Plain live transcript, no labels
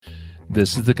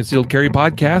This is the Concealed Carry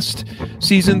Podcast,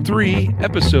 Season 3,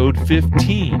 Episode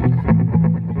 15.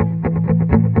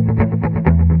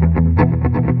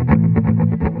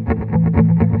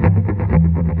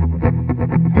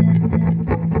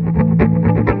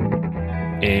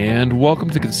 And welcome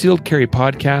to the Concealed Carry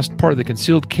Podcast, part of the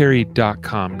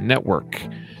ConcealedCarry.com network,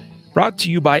 brought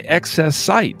to you by XS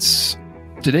Sights.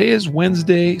 Today is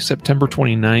Wednesday, September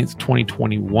 29th,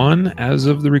 2021, as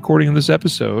of the recording of this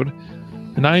episode.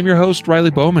 And I am your host, Riley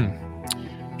Bowman,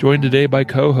 joined today by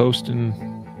co-host and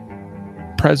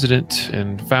president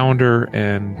and founder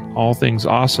and all things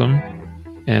awesome.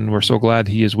 And we're so glad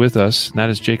he is with us. And that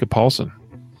is Jacob Paulson.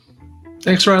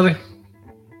 Thanks, Riley.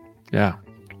 Yeah,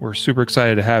 we're super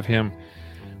excited to have him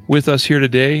with us here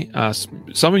today.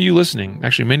 Some of you listening,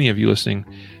 actually many of you listening,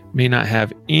 may not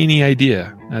have any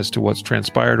idea as to what's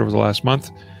transpired over the last month.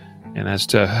 And as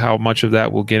to how much of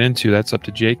that we'll get into, that's up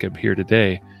to Jacob here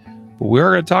today. But we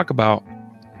are going to talk about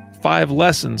 5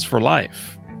 lessons for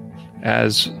life,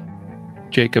 as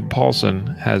Jacob Paulson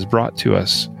has brought to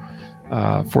us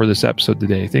for this episode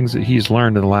today. Things that he's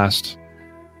learned in the last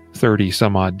 30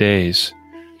 some odd days.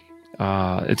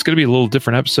 It's going to be a little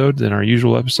different episode than our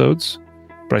usual episodes,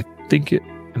 but I think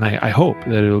I hope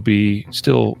that it'll be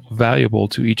still valuable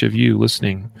to each of you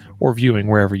listening or viewing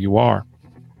wherever you are.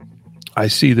 I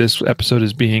see this episode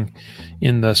as being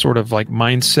in the sort of like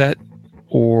mindset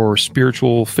or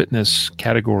spiritual fitness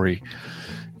category.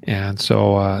 And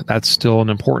so that's still an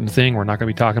important thing. We're not going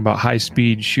to be talking about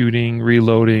high-speed shooting,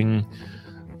 reloading,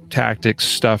 tactics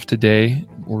stuff today.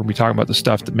 We're going to be talking about the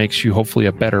stuff that makes you hopefully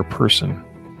a better person.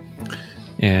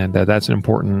 And that's an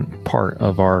important part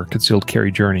of our concealed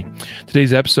carry journey.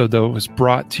 Today's episode, though, was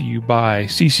brought to you by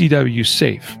CCW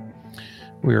Safe.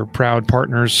 We are proud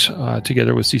partners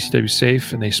together with CCW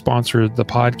Safe, and they sponsored the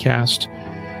podcast,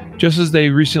 just as they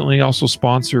recently also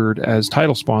sponsored, as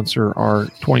title sponsor, our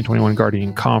 2021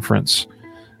 Guardian Conference.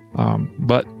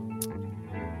 But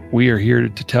we are here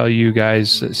to tell you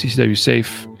guys that CCW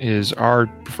Safe is our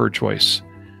preferred choice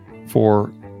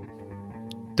for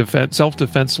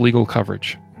self-defense legal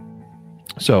coverage.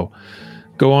 So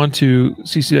go on to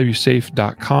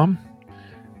ccwsafe.com,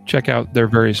 check out their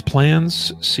various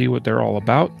plans, see what they're all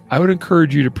about. I would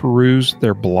encourage you to peruse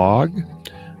their blog.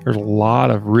 There's a lot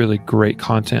of really great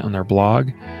content on their blog,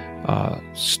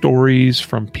 stories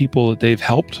from people that they've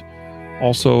helped,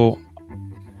 also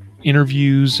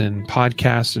interviews and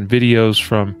podcasts and videos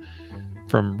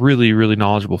from really, really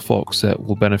knowledgeable folks that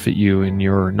will benefit you in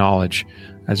your knowledge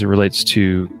as it relates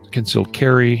to concealed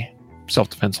carry,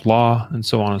 self-defense law, and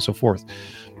so on and so forth.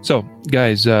 So,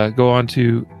 guys, go on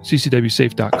to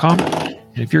ccwsafe.com.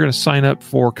 And if you're going to sign up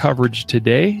for coverage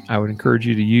today, I would encourage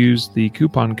you to use the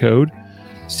coupon code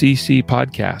CC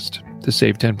Podcast to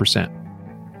save 10%.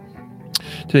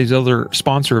 Today's other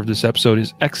sponsor of this episode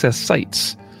is XS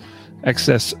Sights.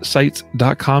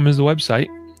 XSSights.com is the website.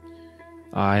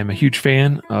 I am a huge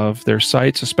fan of their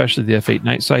sights, especially the F8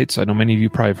 night sights. I know many of you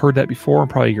probably have heard that before, and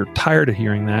probably you're tired of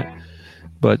hearing that.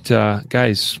 But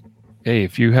guys, hey,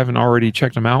 if you haven't already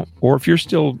checked them out, or if you're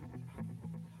still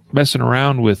messing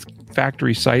around with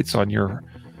factory sights on your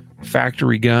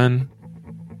factory gun,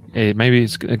 hey, maybe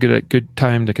it's a good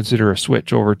time to consider a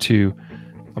switch over to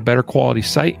a better quality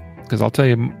sight, because I'll tell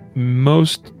you,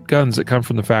 most guns that come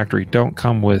from the factory don't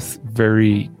come with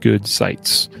very good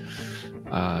sights.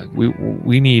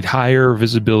 We need higher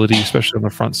visibility, especially on the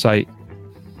front sight,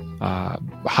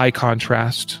 high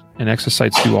contrast, and XS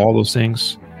Sights do all those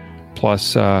things.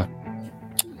 Plus, they're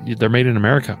made in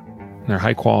America, and they're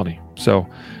high quality. So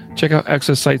check out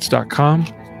xssights.com.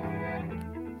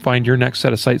 Find your next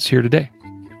set of sights here today.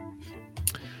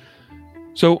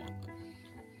 So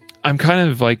I'm kind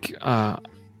of like, I'm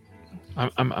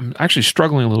actually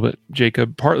struggling a little bit,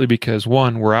 Jacob, partly because,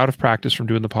 one, we're out of practice from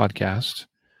doing the podcast.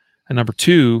 And number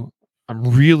 2,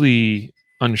 I'm really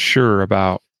unsure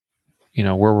about,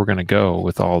 where we're going to go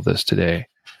with all this today.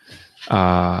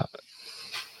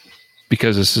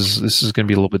 Because this is going to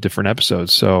be a little bit different episode.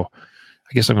 So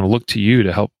I guess I'm going to look to you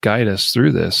to help guide us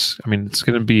through this. I mean, it's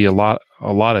going to be a lot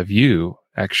of you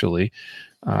actually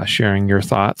sharing your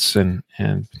thoughts and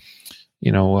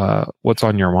what's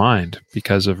on your mind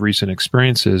because of recent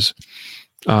experiences.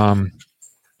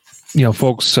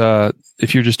 Folks,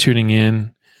 if you're just tuning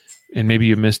in and maybe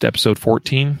you missed episode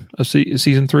 14 of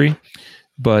season 3,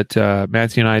 but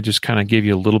Matthew and I just kind of gave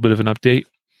you a little bit of an update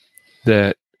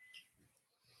that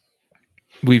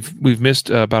we've missed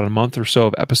about a month or so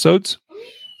of episodes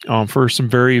for some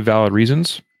very valid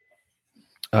reasons.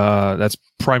 That's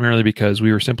primarily because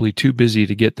we were simply too busy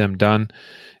to get them done,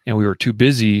 and we were too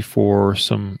busy for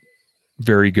some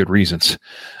very good reasons.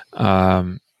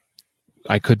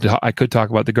 I could talk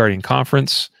about the Guardian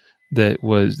Conference that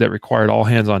required all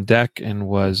hands on deck and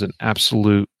was an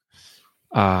absolute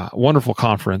wonderful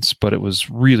conference, but it was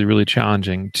really, really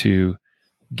challenging to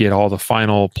get all the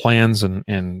final plans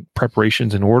and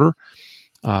preparations in order,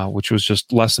 which was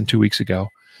just less than 2 weeks ago.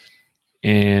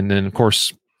 And then, of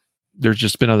course, there's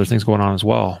just been other things going on as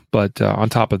well. But on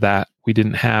top of that, we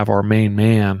didn't have our main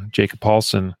man, Jacob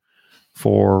Paulson,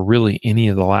 for really any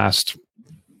of the last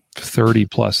 30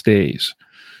 plus days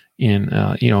in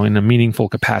a meaningful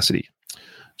capacity.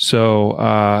 So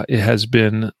it has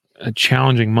been a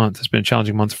challenging month. It's been a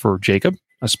challenging month for Jacob,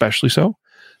 especially so.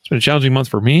 It's been a challenging month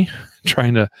for me,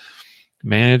 trying to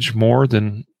manage more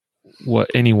than what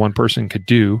any one person could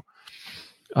do.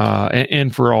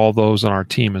 And for all those on our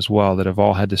team as well that have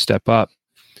all had to step up.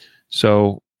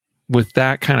 So with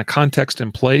that kind of context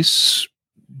in place,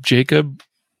 Jacob,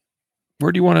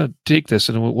 where do you want to take this,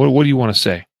 and what do you want to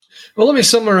say? Well, let me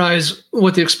summarize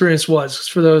what the experience was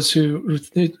for those who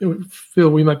feel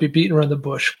we might be beating around the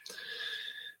bush.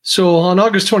 So on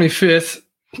August 25th,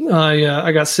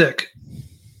 I got sick.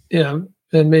 And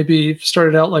maybe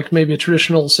started out like maybe a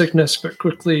traditional sickness, but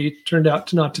quickly turned out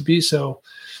to not to be so.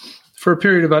 For a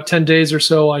period of about 10 days or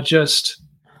so, I just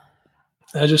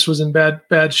was in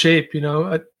bad shape.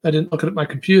 I didn't look at my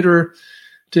computer,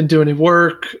 didn't do any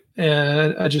work,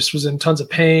 and I just was in tons of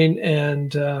pain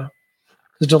and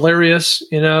was delirious,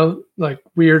 like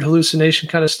weird hallucination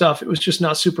kind of stuff. It was just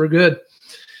not super good.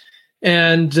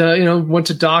 And, went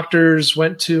to doctors,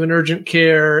 went to an urgent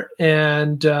care,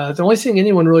 and the only thing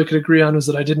anyone really could agree on was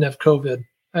that I didn't have COVID.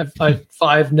 I had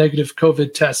 5 negative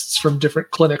COVID tests from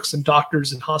different clinics and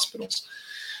doctors and hospitals.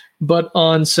 But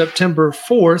on September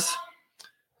 4th,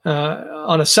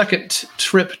 on a second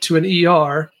trip to an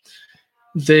ER,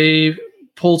 they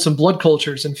pulled some blood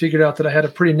cultures and figured out that I had a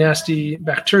pretty nasty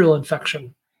bacterial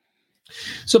infection.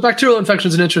 So bacterial infection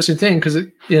is an interesting thing because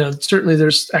certainly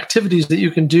there's activities that you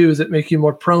can do that make you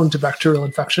more prone to bacterial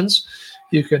infections.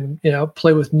 You can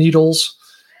play with needles.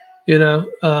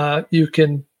 You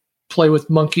can play with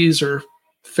monkeys or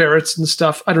ferrets and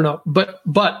stuff. I don't know,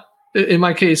 but in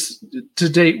my case, to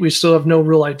date, we still have no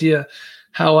real idea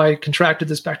how I contracted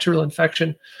this bacterial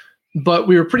infection. But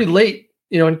we were pretty late,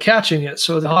 in catching it.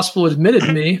 So the hospital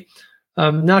admitted me,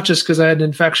 not just because I had an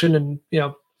infection and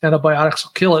antibiotics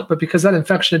will kill it, but because that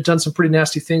infection had done some pretty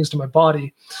nasty things to my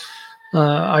body.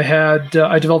 I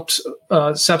developed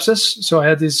sepsis. So I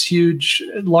had this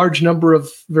large number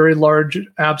of very large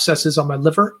abscesses on my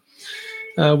liver,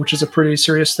 which is a pretty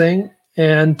serious thing.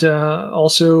 And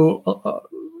also,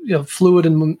 fluid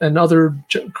and other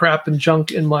crap and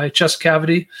junk in my chest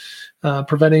cavity,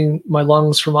 preventing my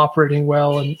lungs from operating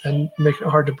well and making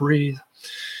it hard to breathe.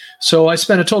 So I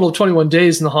spent a total of 21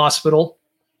 days in the hospital.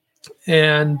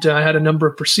 And I had a number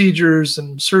of procedures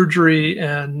and surgery,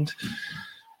 and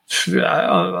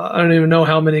I don't even know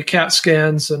how many CAT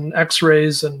scans and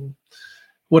x-rays and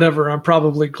whatever. I'm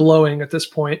probably glowing at this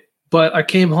point. But I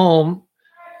came home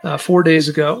 4 days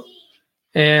ago,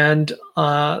 and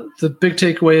the big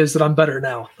takeaway is that I'm better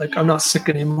now. Like, I'm not sick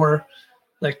anymore.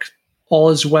 Like,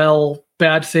 all is well.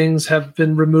 Bad things have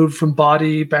been removed from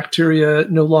body, bacteria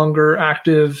no longer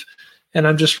active, and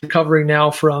I'm just recovering now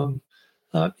from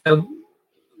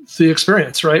the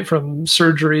experience, right? From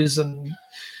surgeries and,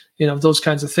 those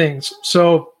kinds of things.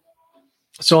 So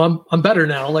I'm better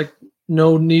now, like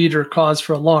no need or cause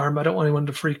for alarm. I don't want anyone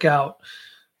to freak out,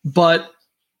 but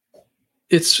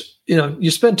it's,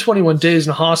 you spend 21 days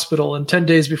in a hospital and 10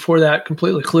 days before that,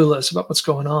 completely clueless about what's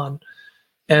going on.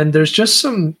 And there's just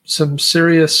some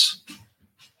serious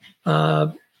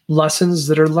lessons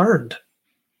that are learned.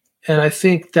 And I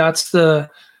think that's the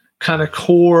kind of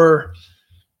core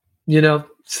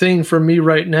thing for me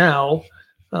right now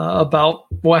about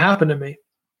what happened to me.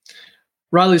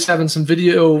 Riley's having some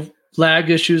video lag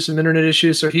issues, some internet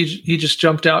issues, so he just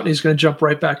jumped out and he's going to jump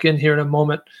right back in here in a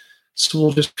moment. So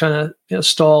we'll just kind of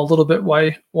stall a little bit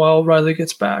while Riley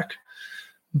gets back.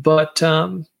 But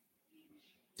that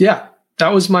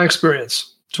was my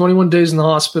experience. 21 days in the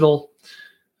hospital,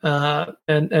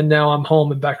 and now I'm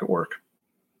home and back at work.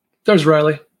 There's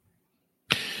Riley.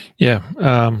 Yeah,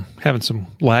 having some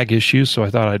lag issues, so I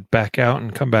thought I'd back out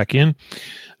and come back in.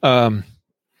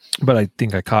 But I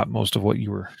think I caught most of what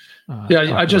you were.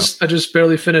 I just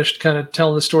barely finished kind of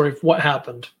telling the story of what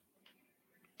happened.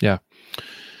 Yeah.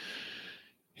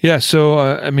 Yeah. So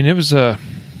it was a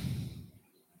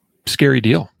scary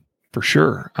deal for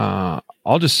sure.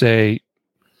 I'll just say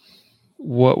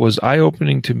what was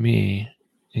eye-opening to me.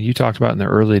 You talked about in the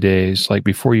early days, like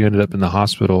before you ended up in the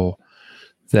hospital,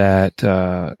 that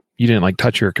you didn't like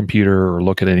touch your computer or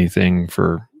look at anything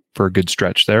for a good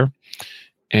stretch there.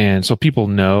 And so people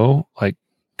know, like,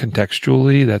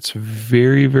 contextually, that's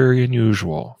very, very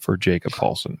unusual for Jacob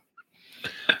Paulson.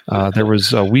 There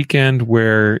was a weekend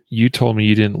where you told me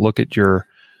you didn't look at your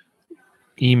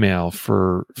email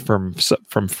from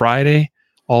Friday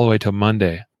all the way to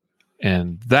Monday,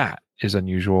 and that is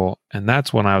unusual. And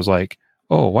that's when I was like,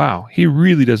 oh wow, he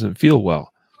really doesn't feel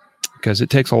well, because it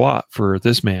takes a lot for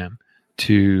this man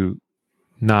to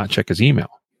not check his email.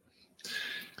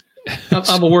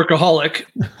 I'm a workaholic,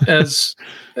 as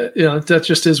that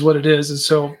just is what it is. And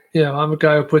so, I'm a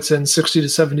guy who puts in 60 to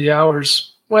 70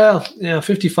 hours. Well,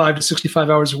 55 to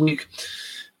 65 hours a week,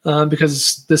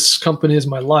 because this company is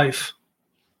my life.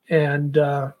 And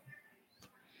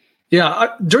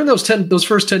during those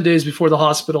first 10 days before the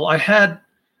hospital, I had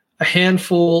a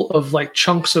handful of like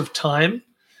chunks of time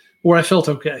where I felt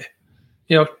okay.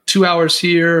 2 hours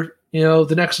here,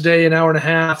 the next day, an hour and a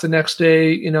half, the next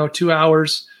day, 2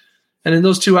 hours. And in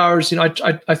those 2 hours, I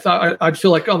thought I'd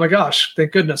feel like, oh my gosh,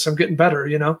 thank goodness I'm getting better,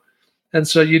 And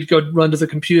so you'd go run to the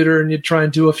computer and you'd try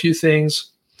and do a few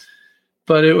things,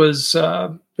 but it was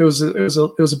a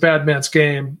bad man's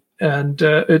game, and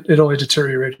it only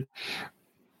deteriorated.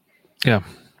 Yeah.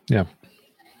 In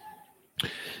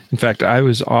fact, I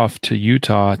was off to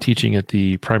Utah teaching at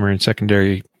the primary and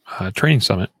secondary training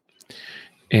summit,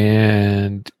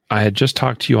 and I had just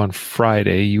talked to you on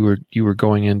Friday. You were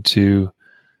going into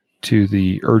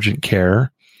the urgent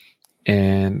care,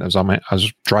 and I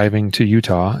was driving to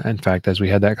Utah. In fact, as we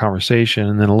had that conversation,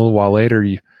 and then a little while later,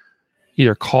 you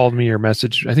either called me or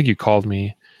messaged. I think you called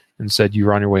me and said you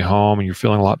were on your way home and you're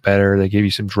feeling a lot better. They gave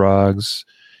you some drugs,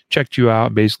 checked you out,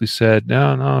 and basically said,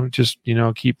 no, just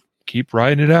keep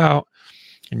riding it out,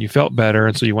 and you felt better,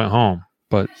 and so you went home.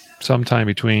 But sometime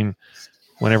between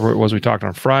whenever it was we talked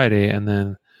on Friday and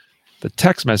then the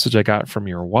text message I got from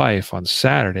your wife on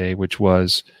Saturday, which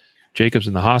was, Jacob's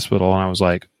in the hospital, and I was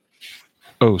like,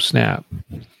 oh snap.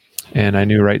 And I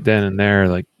knew right then and there,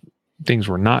 like, things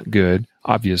were not good,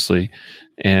 obviously.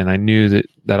 And I knew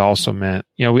that also meant,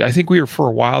 I think we were for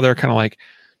a while there kind of like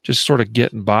just sort of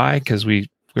getting by, because we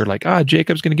were like,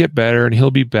 Jacob's going to get better and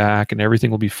he'll be back and everything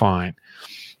will be fine,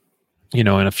 in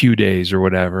a few days or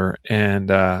whatever. And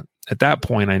at that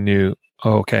point I knew,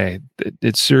 okay,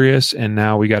 it's serious. And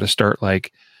now we got to start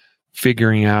like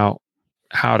figuring out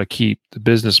how to keep the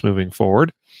business moving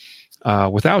forward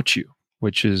without you,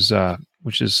 which is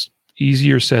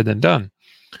easier said than done.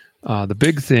 The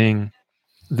big thing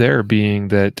there being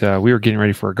that we were getting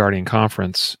ready for a Guardian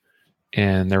conference,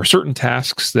 and there were certain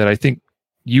tasks that I think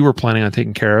you were planning on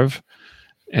taking care of,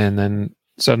 and then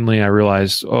suddenly I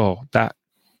realized, that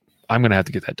I'm going to have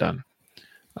to get that done.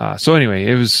 So anyway,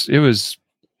 it was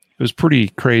pretty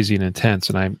crazy and intense,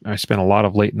 and I spent a lot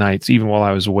of late nights, even while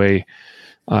I was away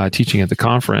teaching at the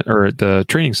conference or at the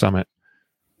training summit,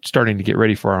 starting to get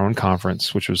ready for our own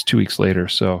conference, which was 2 weeks later.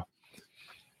 So,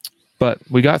 but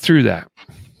we got through that,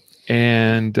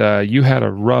 and you had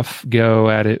a rough go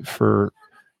at it for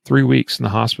 3 weeks in the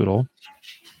hospital.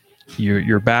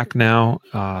 You're back now,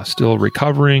 still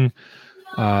recovering.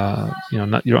 You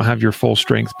don't have your full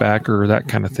strength back or that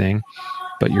kind of thing,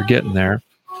 but you're getting there.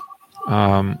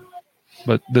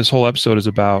 But this whole episode is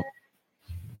about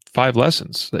 5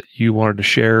 lessons that you wanted to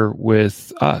share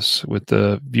with us, with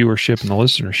the viewership and the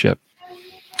listenership.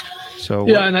 So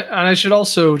and I should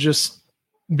also just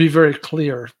be very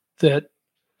clear that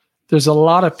there's a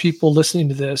lot of people listening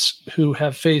to this who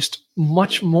have faced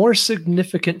much more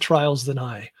significant trials than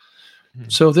I. Mm-hmm.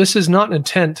 So this is not an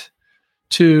intent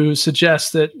to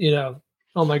suggest that,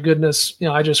 oh my goodness,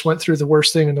 I just went through the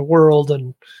worst thing in the world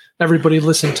and everybody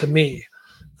listened to me.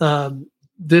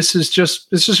 This is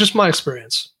just my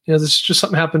experience. This is just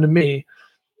something happened to me.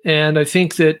 And I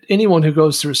think that anyone who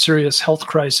goes through a serious health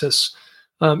crisis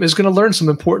is going to learn some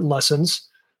important lessons.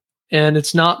 And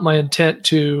it's not my intent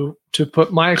to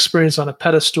put my experience on a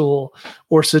pedestal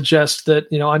or suggest that,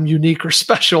 I'm unique or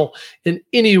special in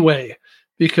any way,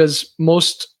 because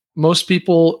most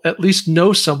people at least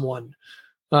know someone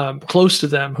close to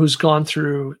them who's gone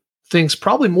through things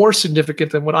probably more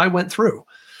significant than what I went through.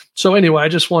 So anyway, I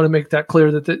just want to make that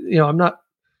clear that I'm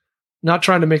not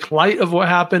trying to make light of what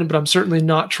happened, but I'm certainly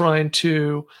not trying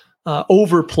to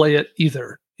overplay it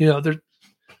either.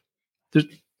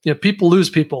 People lose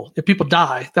people. If people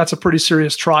die, that's a pretty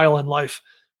serious trial in life.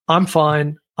 I'm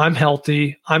fine. I'm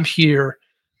healthy. I'm here.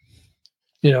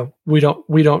 We don't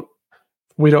need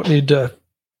to,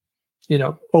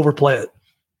 overplay it.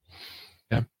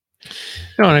 Yeah.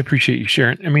 No, and I appreciate you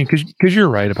sharing. I mean, because you're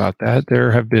right about that.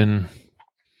 There have been,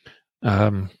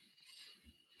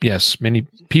 yes, many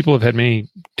people have had many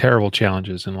terrible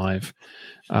challenges in life.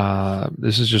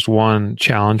 This is just one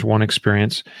challenge, one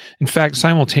experience. In fact,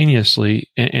 simultaneously,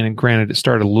 and granted, it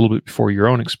started a little bit before your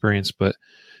own experience, but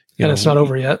it's not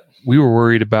over yet. We were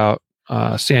worried about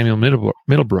Samuel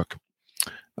Middlebrook,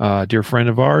 dear friend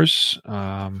of ours.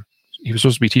 He was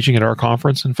supposed to be teaching at our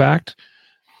conference. In fact,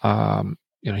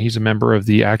 he's a member of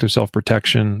the Active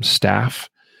Self-Protection staff,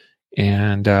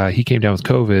 and he came down with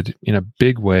COVID in a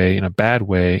big way, in a bad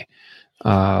way,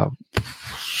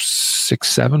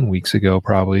 6-7 weeks ago,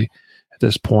 probably at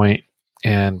this point.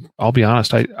 And I'll be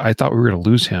honest, I thought we were going to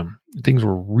lose him. Things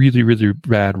were really, really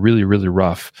bad, really, really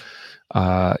rough.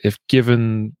 If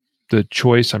given the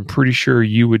choice, I'm pretty sure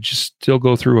you would just still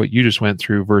go through what you just went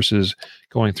through versus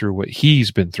going through what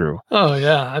he's been through. Oh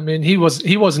yeah. I mean, he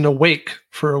wasn't awake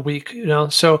for a week,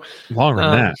 so longer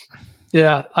than that.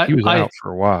 Yeah. He was out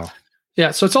for a while.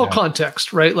 Yeah. So it's all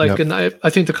context, right? Like, and I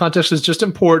think the context is just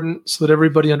important so that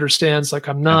everybody understands, like,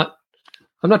 I'm not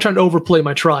trying to overplay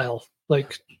my trial.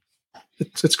 Like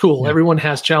it's cool. Yeah. Everyone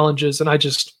has challenges, and I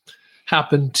just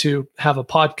happen to have a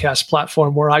podcast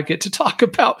platform where I get to talk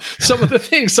about some of the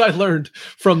things I learned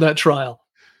from that trial.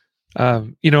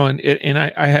 And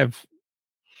I have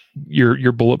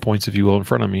your bullet points, if you will, in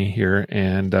front of me here.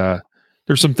 And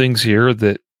there's some things here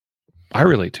that I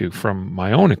relate to from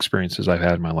my own experiences I've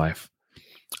had in my life.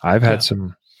 I've had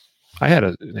I had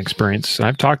an experience, and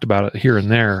I've talked about it here and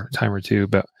there a time or two,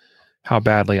 about how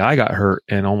badly I got hurt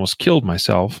and almost killed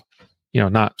myself.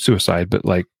 Not suicide, but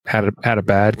like had a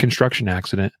bad construction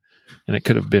accident, and it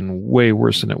could have been way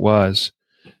worse than it was.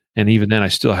 And even then I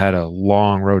still had a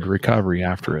long road to recovery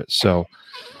after it. So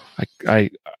I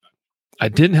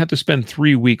didn't have to spend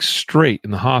 3 weeks straight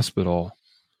in the hospital,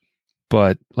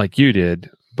 but like you did,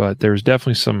 but there's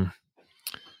definitely some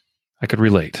I could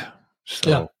relate. So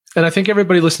yeah. And I think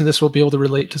everybody listening to this will be able to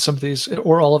relate to some of these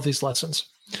or all of these lessons.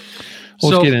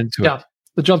 Let's get into it. Yeah.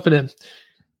 We're jumping in.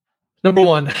 Number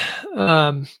one,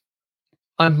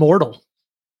 I'm mortal.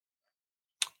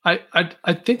 I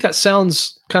think that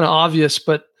sounds kind of obvious,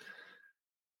 but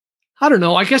I don't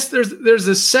know. I guess there's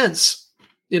this sense,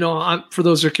 for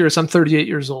those who are curious, I'm 38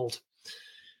 years old.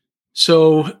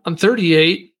 So I'm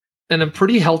 38 and I'm a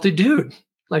pretty healthy dude.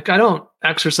 Like, I don't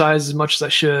exercise as much as I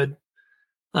should,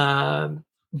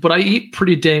 but I eat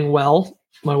pretty dang well.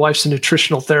 My wife's a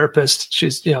nutritional therapist.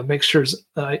 She's, makes sure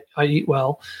that I eat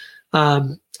well.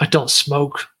 I don't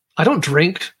smoke. I don't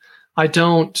drink. I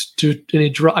don't do any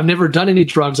drug. I've never done any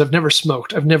drugs. I've never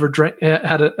smoked. I've never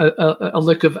had a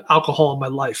lick of alcohol in my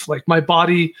life. Like, my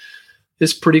body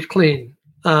is pretty clean.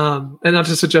 And not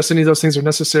to suggest any of those things are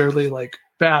necessarily like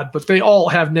bad, but they all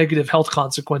have negative health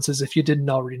consequences if you didn't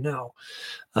already know.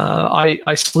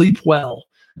 I sleep well.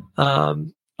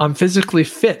 I'm physically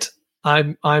fit.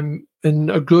 I'm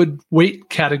in a good weight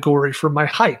category for my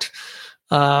height.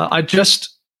 I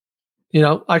just,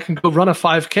 I can go run a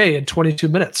 5K in 22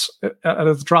 minutes at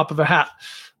the drop of a hat.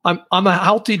 I'm a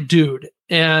healthy dude,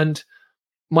 and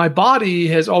my body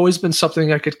has always been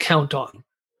something I could count on.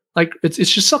 Like, it's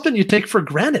just something you take for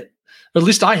granted. Or at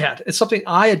least I had. It's something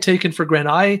I had taken for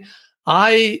granted.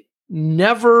 I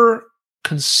never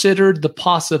considered the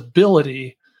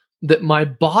possibility that my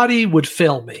body would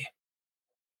fail me.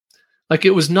 Like,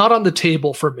 it was not on the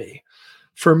table for me.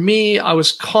 For me, I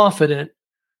was confident,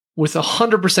 with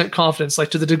 100% confidence,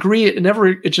 like to the degree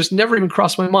it just never even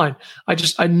crossed my mind.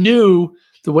 I knew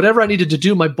that whatever I needed to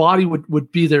do, my body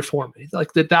would be there for me.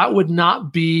 Like, that would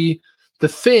not be the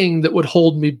thing that would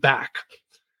hold me back.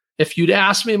 If you'd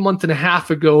asked me a month and a half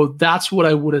ago, that's what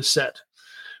I would have said,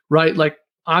 right? Like,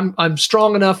 I'm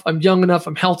strong enough, I'm young enough,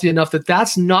 I'm healthy enough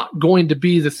that's not going to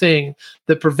be the thing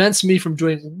that prevents me from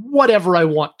doing whatever I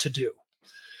want to do.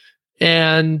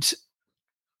 And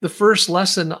the first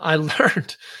lesson I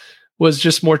learned was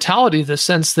just mortality, the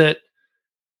sense that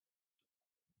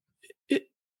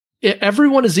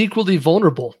everyone is equally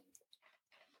vulnerable.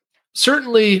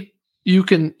 Certainly, you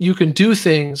can do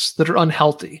things that are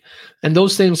unhealthy, and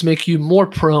those things make you more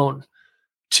prone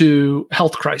to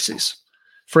health crises,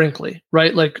 frankly,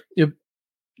 right? Like, you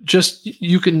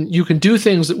can do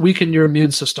things that weaken your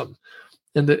immune system.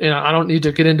 And I don't need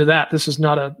to get into that. This is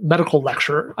not a medical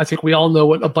lecture. I think we all know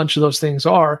what a bunch of those things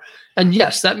are. And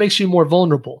yes, that makes you more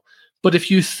vulnerable. But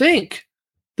if you think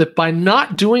that by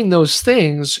not doing those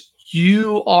things,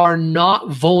 you are not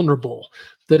vulnerable,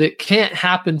 that it can't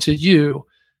happen to you,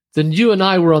 then you and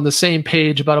I were on the same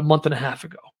page about a month and a half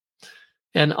ago.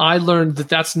 And I learned that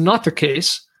that's not the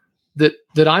case, that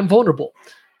I'm vulnerable.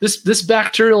 This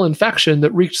bacterial infection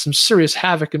that wreaked some serious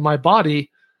havoc in my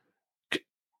body,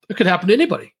 it could happen to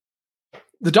anybody.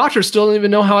 The doctors still don't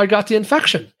even know how I got the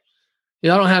infection. I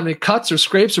don't have any cuts or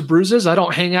scrapes or bruises. I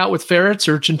don't hang out with ferrets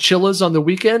or chinchillas on the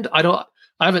weekend. I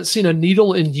I haven't seen a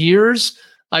needle in years.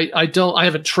 I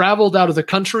haven't traveled out of the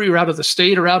country or out of the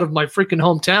state or out of my freaking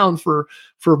hometown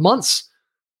for months.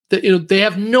 That, they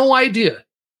have no idea.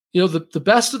 The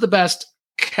best of the best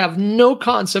have no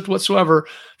concept whatsoever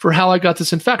for how I got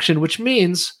this infection, which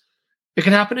means it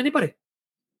can happen to anybody.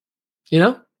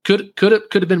 Could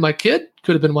have been my kid,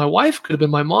 could have been my wife, could have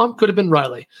been my mom, could have been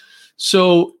Riley.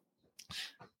 So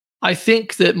I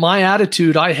think that my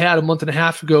attitude I had a month and a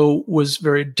half ago was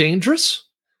very dangerous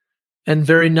and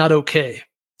very not okay.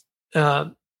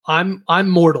 I'm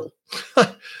mortal.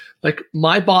 Like,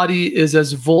 my body is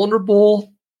as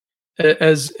vulnerable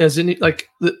as any, like,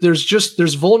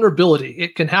 there's vulnerability.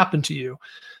 It can happen to you.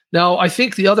 Now, I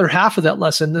think the other half of that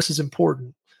lesson, this is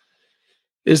important,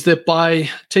 is that by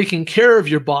taking care of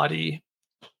your body,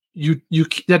 you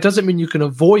that doesn't mean you can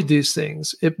avoid these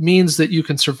things. It means that you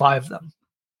can survive them.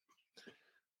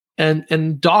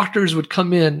 And doctors would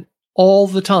come in all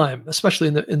the time, especially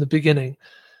in the beginning,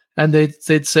 and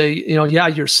they'd say, yeah,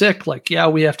 you're sick. Like, yeah,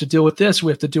 we have to deal with this,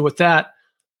 we have to deal with that,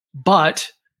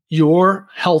 but you're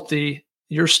healthy,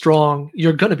 you're strong,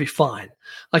 you're going to be fine.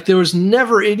 Like, there was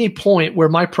never any point where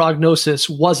my prognosis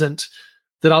wasn't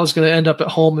that I was going to end up at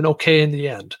home and okay in the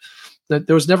end. That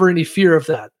there was never any fear of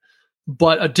that.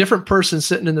 But a different person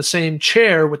sitting in the same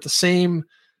chair with the same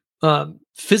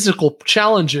physical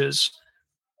challenges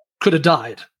could have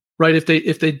died, right? If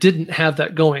they didn't have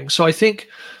that going. So I think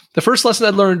the first lesson I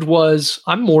learned was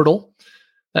I'm mortal.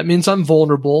 That means I'm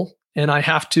vulnerable, and I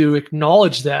have to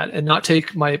acknowledge that and not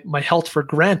take my health for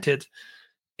granted.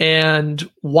 And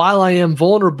while I am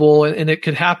vulnerable, and it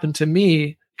could happen to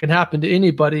me, can happen to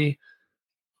anybody,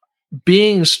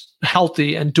 being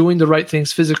healthy and doing the right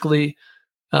things physically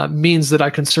means that I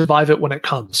can survive it when it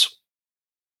comes.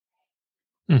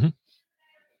 Mm-hmm.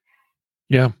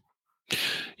 Yeah.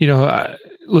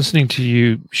 Listening to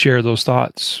you share those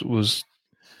thoughts was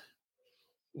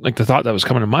like the thought that was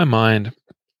coming to my mind,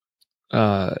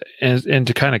 and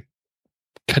to kind of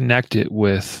connect it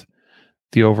with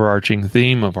the overarching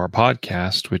theme of our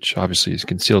podcast, which obviously is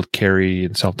concealed carry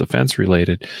and self-defense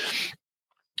related.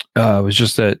 Was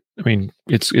just that,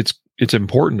 it's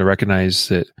important to recognize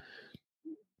that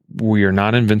we are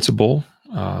not invincible,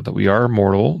 that we are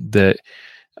mortal, that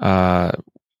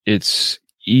it's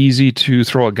easy to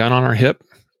throw a gun on our hip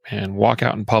and walk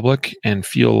out in public and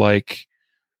feel like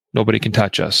nobody can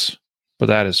touch us. But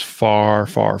that is far,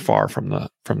 far, far from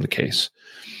the case.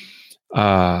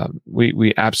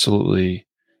 We absolutely,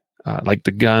 like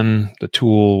the gun, the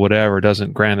tool, whatever,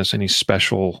 doesn't grant us any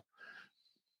special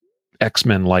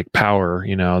X-Men like power,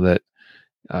 that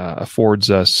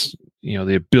affords us,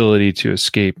 the ability to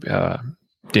escape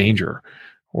danger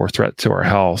or threat to our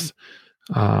health.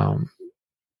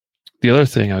 The other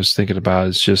thing I was thinking about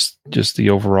is just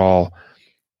the overall,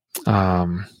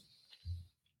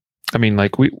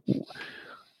 like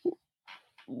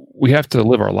we have to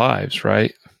live our lives,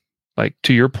 right? Like,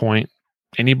 to your point,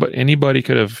 anybody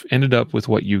could have ended up with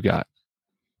what you got.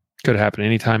 Could have happened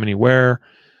anytime, anywhere.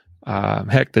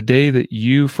 Heck, the day that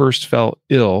you first felt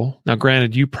ill, now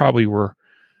granted, you probably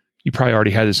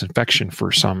already had this infection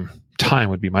for some time,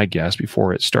 would be my guess,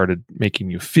 before it started making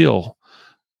you feel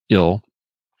ill.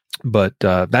 But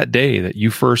that day that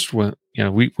you first went,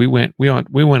 we went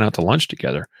out to lunch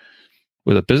together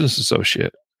with a business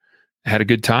associate, had a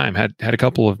good time, had a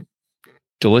couple of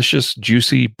delicious,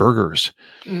 juicy burgers.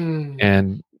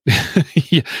 And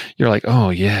you're like, oh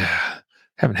yeah,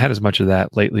 haven't had as much of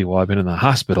that lately while I've been in the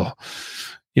hospital.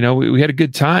 We had a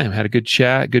good time, had a good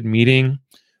chat, good meeting.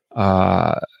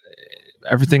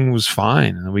 Everything was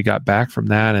fine. And then we got back from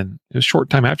that, and it was a short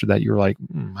time after that, you were like,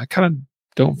 I kind of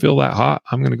don't feel that hot.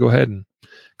 I'm going to go ahead and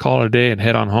call it a day and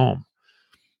head on home.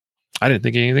 I didn't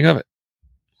think anything of it,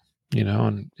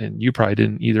 and you probably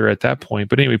didn't either at that point.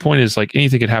 But anyway, point is, like,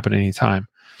 anything could happen at any time.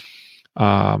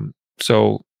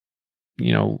 So,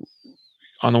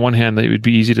 on the one hand, it would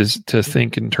be easy to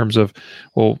think in terms of,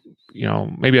 well,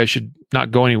 maybe I should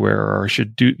not go anywhere, or I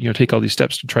should take all these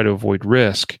steps to try to avoid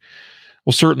risk.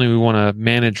 Well, certainly we want to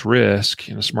manage risk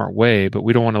in a smart way, but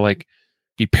we don't want to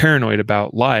be paranoid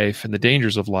about life and the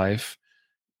dangers of life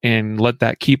and let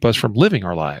that keep us from living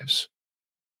our lives.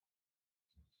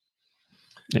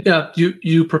 Yeah,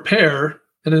 you prepare,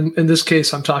 and in this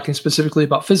case, I'm talking specifically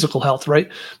about physical health,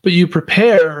 right? But you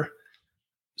prepare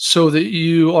so that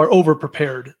you are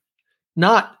over-prepared.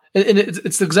 And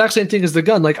it's the exact same thing as the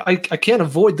gun. Like, I can't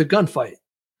avoid the gunfight,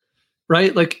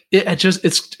 right? Like,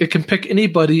 it can pick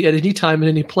anybody at any time in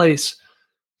any place.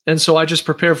 And so I just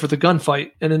prepare for the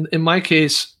gunfight. And in my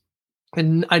case,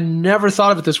 and I never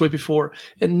thought of it this way before,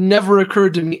 it never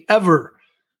occurred to me ever,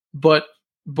 but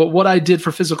But what I did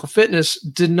for physical fitness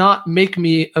did not make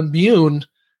me immune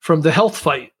from the health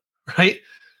fight, right?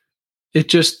 It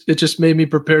just made me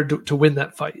prepared to win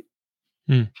that fight.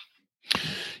 Yeah.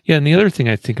 And the other thing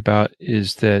I think about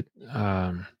is that,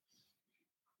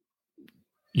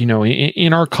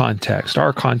 in our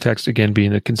context again,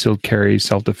 being the concealed carry,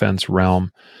 self-defense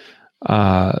realm,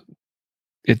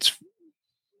 it's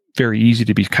very easy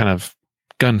to be kind of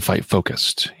gunfight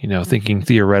focused, thinking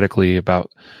theoretically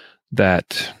about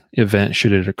that event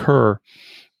should it occur,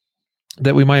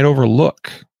 that we might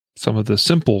overlook some of the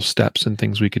simple steps and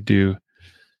things we could do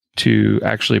to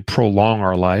actually prolong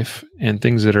our life, and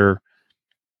things that are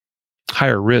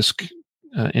higher risk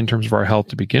in terms of our health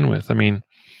to begin with. I mean,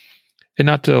 and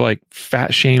not to like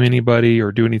fat shame anybody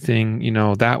or do anything,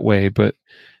 that way, but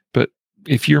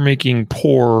if you're making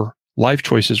poor life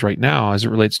choices right now as it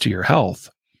relates to your health,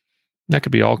 that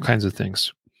could be all kinds of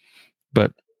things.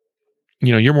 But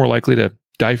you're more likely to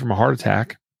die from a heart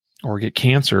attack or get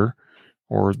cancer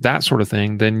or that sort of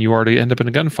thing than you are to end up in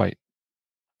a gunfight.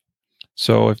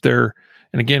 So and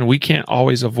again, we can't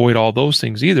always avoid all those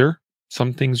things either.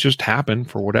 Some things just happen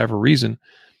for whatever reason.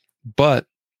 But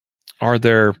are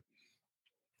there,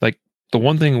 like, the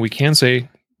one thing we can say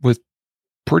with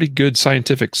pretty good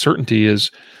scientific certainty is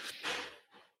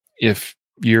if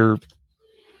you're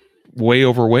way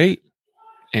overweight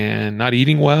and not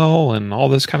eating well and all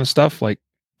this kind of stuff, like,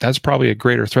 that's probably a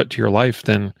greater threat to your life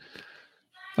than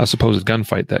a supposed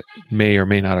gunfight that may or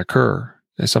may not occur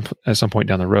at some point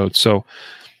down the road. So,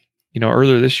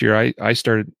 earlier this year, I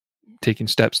started taking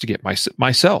steps to get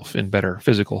myself in better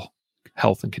physical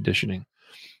health and conditioning.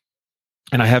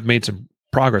 And I have made some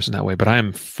progress in that way, but I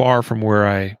am far from where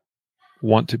I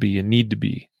want to be and need to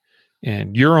be.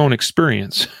 And your own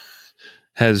experience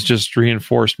has just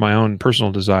reinforced my own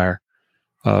personal desire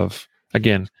of,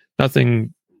 again,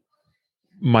 nothing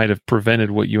might have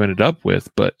prevented what you ended up with,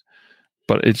 but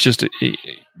it's just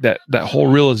that whole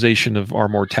realization of our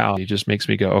mortality just makes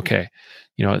me go, okay,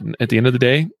 at the end of the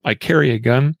day, I carry a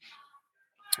gun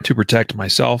to protect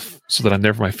myself so that I'm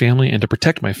there for my family and to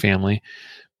protect my family.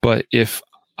 But if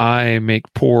I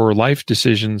make poor life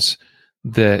decisions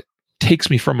that takes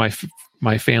me from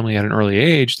my family at an early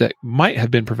age that might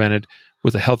have been prevented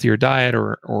with a healthier diet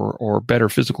or better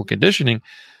physical conditioning,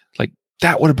 like,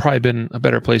 that would have probably been a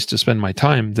better place to spend my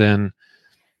time than,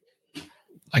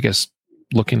 I guess,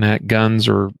 looking at guns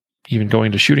or even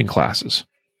going to shooting classes.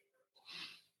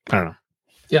 I don't know.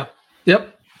 Yeah.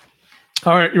 Yep.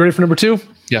 All right. You ready for number 2?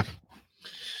 Yeah.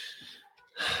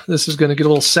 This is going to get a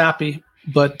little sappy,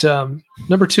 but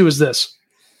number 2 is this.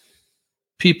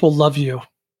 People love you.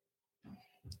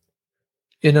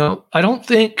 I don't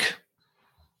think,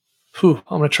 I'm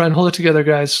going to try and hold it together,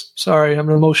 guys. Sorry, I'm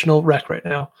an emotional wreck right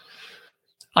now.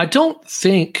 I don't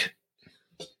think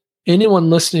anyone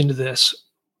listening to this,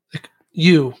 like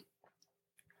you,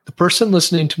 the person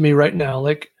listening to me right now,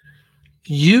 like,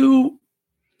 you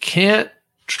can't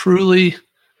truly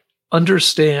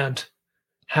understand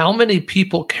how many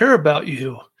people care about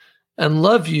you and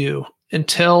love you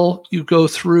until you go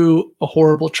through a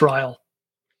horrible trial.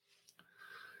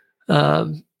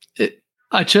 I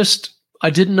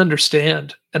didn't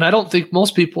understand. And I don't think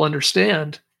most people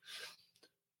understand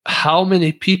how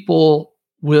many people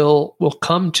will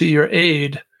come to your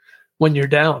aid when you're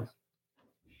down,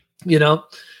 And,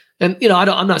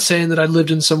 I'm not saying that I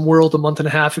lived in some world a month and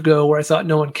a half ago where I thought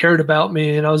no one cared about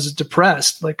me and I was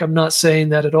depressed. Like, I'm not saying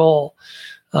that at all.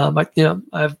 I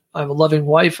have a loving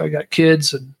wife. I got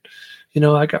kids and,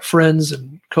 I got friends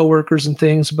and coworkers and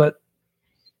things. But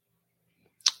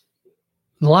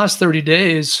in the last 30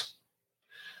 days,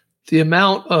 the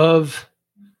amount of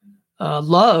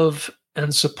love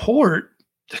and support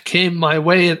that came my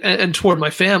way and toward my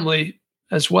family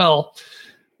as well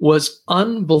was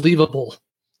unbelievable.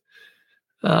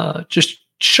 Just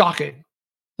shocking.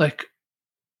 Like,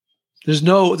 there's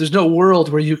no world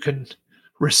where you can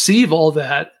receive all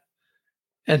that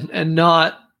and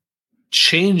not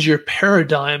change your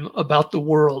paradigm about the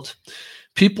world.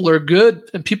 People are good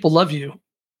and people love you.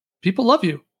 People love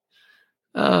you.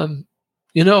 I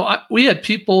had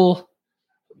people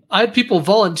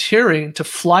volunteering to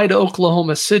fly to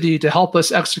Oklahoma City to help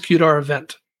us execute our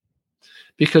event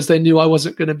because they knew I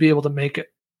wasn't going to be able to make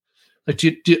it.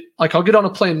 Like, I'll get on a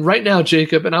plane right now,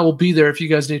 Jacob, and I will be there if you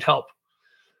guys need help.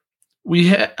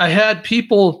 I had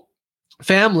people,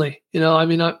 family,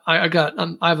 I'm in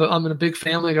a big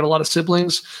family. I got a lot of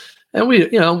siblings, and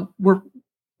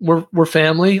we're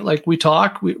family. Like, we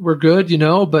talk, we're good,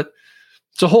 but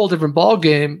it's a whole different ball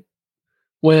game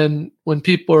when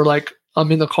people are like,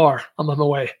 I'm in the car, I'm on my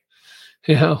way.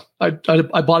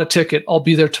 I bought a ticket, I'll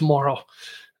be there tomorrow.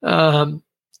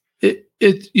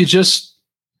 you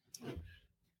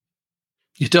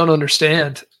don't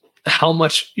understand how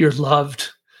much you're loved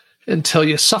until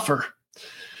you suffer.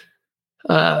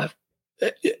 Our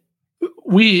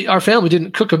family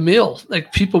didn't cook a meal.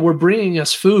 Like, people were bringing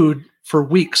us food for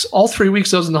weeks. All 3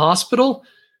 weeks I was in the hospital,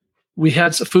 we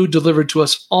had food delivered to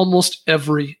us almost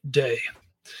every day.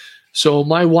 So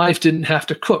my wife didn't have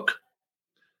to cook.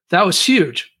 That was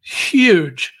huge,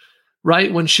 huge,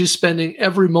 right? When she's spending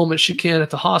every moment she can at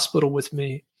the hospital with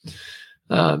me.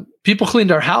 People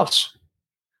cleaned our house.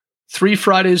 3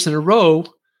 Fridays in a row,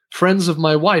 friends of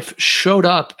my wife showed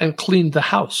up and cleaned the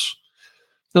house.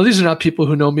 Now, these are not people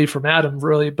who know me from Adam,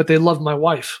 really, but they love my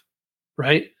wife,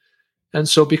 right? And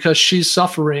so because she's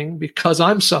suffering, because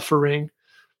I'm suffering,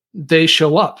 they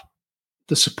show up.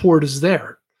 The support is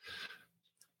there.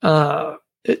 I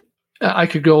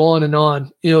could go on and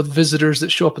on. The visitors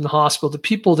that show up in the hospital, the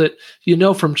people that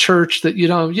from church that you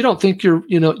don't think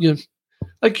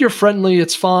you're friendly,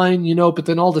 it's fine, but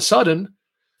then all of a sudden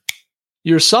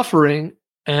you're suffering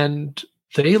and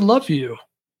they love you.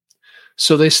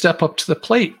 So they step up to the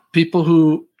plate. People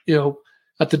who,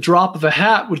 at the drop of a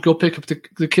hat would go pick up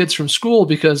the kids from school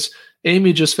because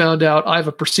Amy just found out I have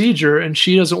a procedure and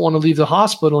she doesn't want to leave the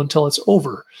hospital until it's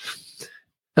over.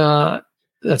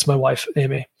 That's my wife,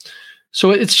 Amy.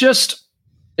 So it's just,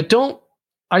 if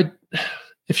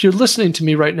you're listening to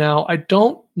me right now, I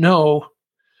don't know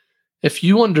if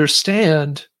you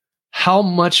understand how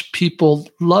much people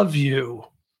love you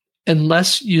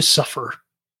unless you suffer.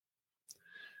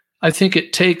 I think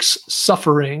it takes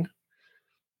suffering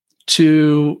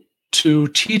to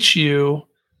teach you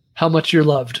how much you're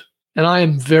loved. And I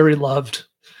am very loved.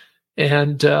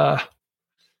 And, that's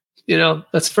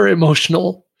a very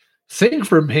emotional thing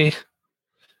for me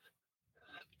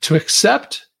to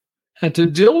accept and to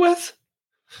deal with.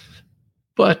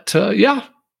 But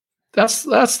that's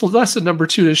the lesson number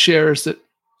 2 to share, is that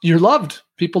you're loved.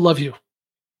 People love you.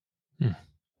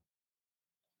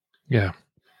 Yeah.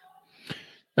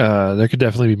 There could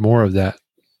definitely be more of that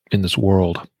in this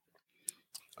world.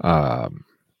 So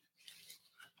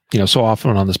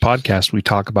often on this podcast, we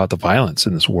talk about the violence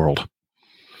in this world.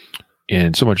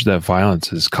 And so much of that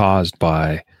violence is caused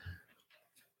by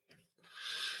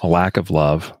a lack of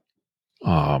love.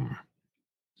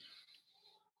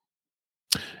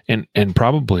 And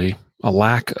probably a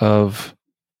lack of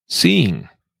seeing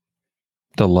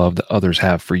the love that others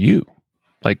have for you.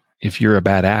 Like, if you're a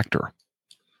bad actor,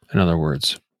 in other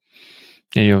words.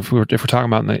 And, if we're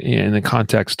talking about in the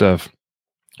context of,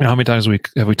 how many times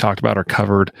have we talked about or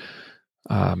covered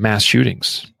mass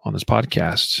shootings on this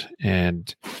podcast,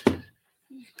 and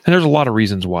there's a lot of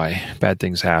reasons why bad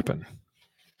things happen,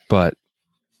 but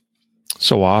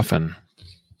so often,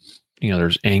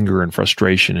 there's anger and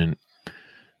frustration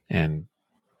and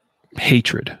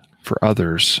hatred for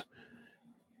others,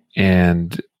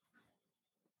 and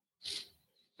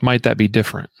might that be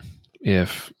different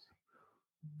if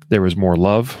there was more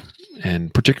love,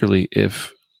 and particularly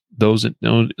if those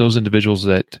individuals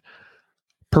that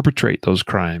perpetrate those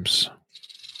crimes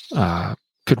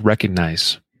could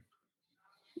recognize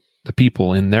the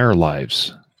people in their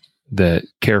lives that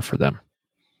care for them,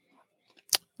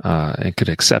 and could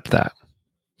accept that,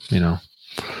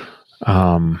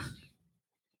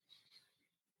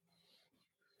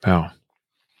 Wow.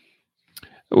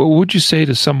 What would you say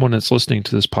to someone that's listening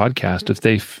to this podcast if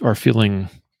they are feeling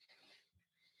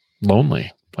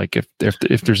lonely? Like,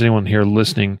 if there's anyone here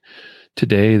listening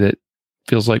today that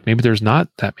feels like maybe there's not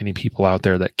that many people out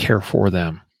there that care for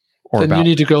them, then you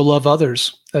need to go love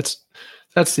others. That's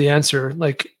the answer.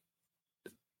 Like,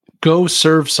 go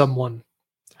serve someone.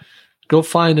 Go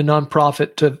find a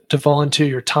nonprofit to volunteer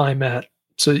your time at,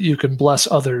 so that you can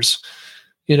bless others.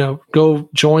 Go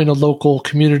join a local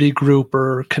community group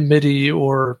or committee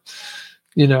or,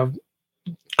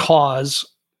 cause,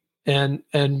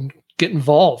 and get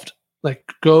involved.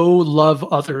 Like, go love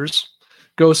others,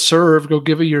 go serve, go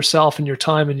give of yourself and your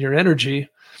time and your energy.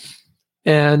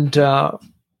 And the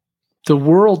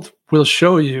world will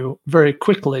show you very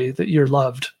quickly that you're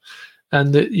loved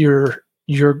and that you're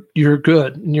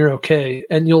good and you're okay.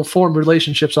 And you'll form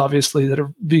relationships, obviously, that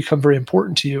have become very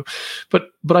important to you. But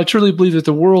I truly believe that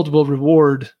the world will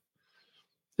reward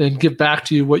and give back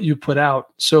to you what you put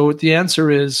out. So the answer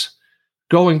is,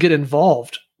 go and get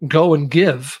involved. Go and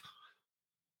give.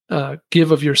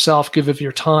 Give of yourself, give of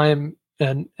your time,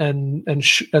 and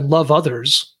love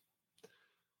others.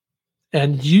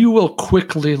 And you will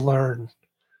quickly learn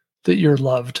that you're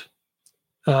loved.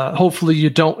 Hopefully you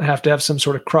don't have to have some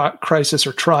sort of crisis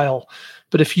or trial,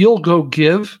 but if you'll go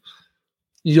give,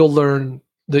 you'll learn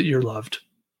that you're loved.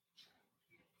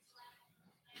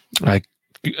 I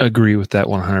agree with that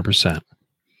 100%.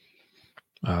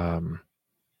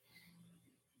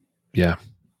 Yeah,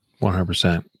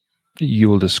 100%. You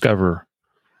will discover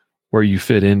where you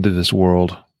fit into this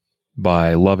world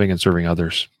by loving and serving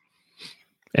others.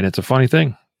 And it's a funny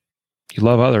thing. You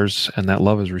love others, and that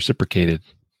love is reciprocated.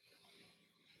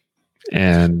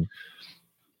 And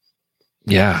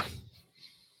yeah.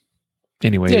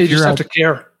 Anyway, yeah, you just have to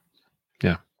care.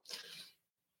 Yeah.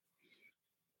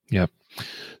 Yep.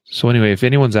 So anyway, if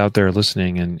anyone's out there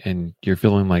listening and you're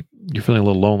feeling a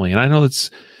little lonely, and I know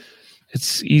it's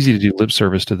easy to do lip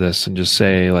service to this and just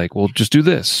say like, well, just do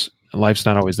this. Life's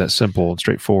not always that simple and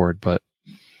straightforward, but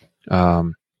I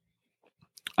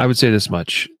would say this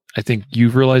much. I think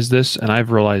you've realized this, and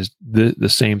I've realized the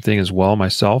same thing as well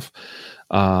myself,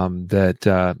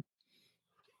 that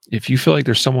if you feel like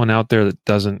there's someone out there that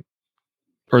doesn't,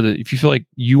 or that if you feel like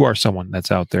you are someone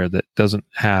that's out there that doesn't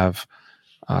have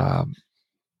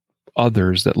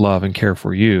others that love and care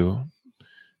for you,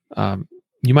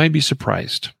 you might be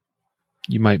surprised.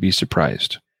 You might be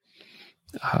surprised.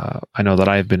 I know that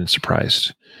I have been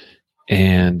surprised,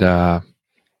 and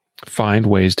find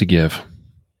ways to give.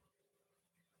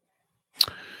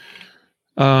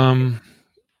 You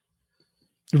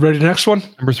ready? Next one.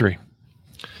 Number 3.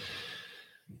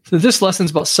 So this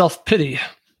lesson's about self-pity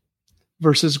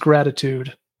versus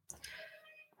gratitude.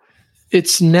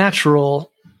 It's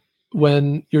natural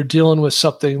when you're dealing with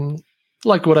something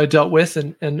like what I dealt with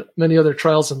and many other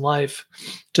trials in life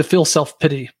to feel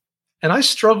self-pity. And I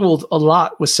struggled a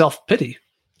lot with self-pity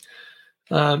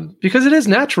because it is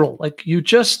natural. Like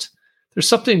there's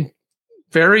something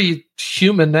very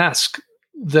human-esque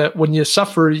that when you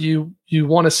suffer, you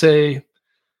want to say,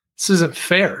 this isn't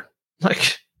fair.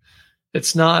 Like,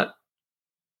 it's not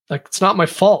my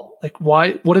fault. Like,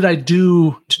 why, what did I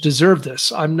do to deserve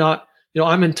this? I'm not,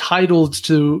 I'm entitled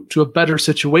to a better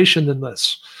situation than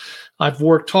this. I've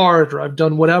worked hard or I've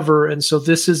done whatever. And so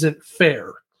this isn't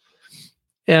fair.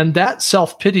 And that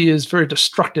self-pity is very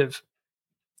destructive.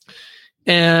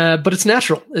 But it's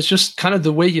natural. It's just kind of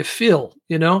the way you feel,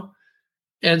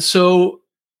 And so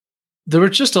there were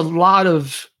just a lot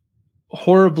of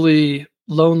horribly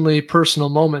lonely personal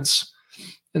moments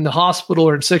in the hospital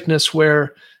or in sickness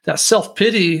where that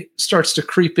self-pity starts to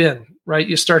creep in, right?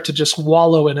 You start to just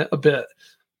wallow in it a bit.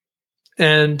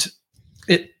 And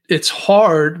it's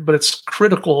hard, but it's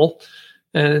critical.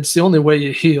 And it's the only way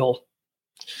you heal,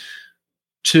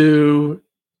 to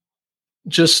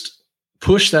just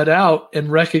push that out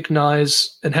and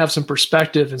recognize and have some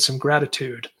perspective and some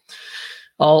gratitude.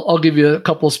 I'll give you a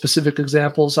couple of specific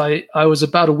examples. I was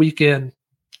about a week in,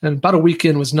 and about a week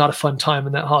in was not a fun time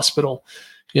in that hospital.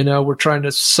 We're trying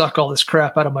to suck all this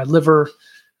crap out of my liver,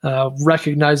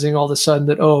 recognizing all of a sudden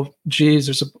that, oh, geez,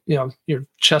 there's your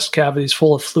chest cavity is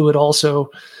full of fluid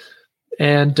also.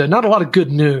 And not a lot of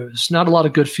good news, not a lot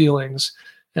of good feelings.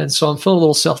 And so I'm feeling a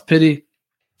little self-pity.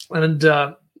 And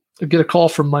I get a call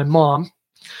from my mom.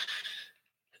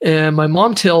 And my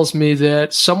mom tells me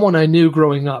that someone I knew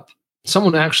growing up,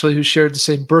 someone actually who shared the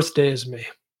same birthday as me,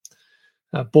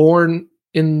 born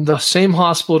in the same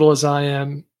hospital as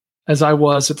I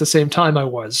was at the same time I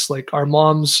was. Like, our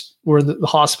moms were in the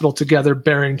hospital together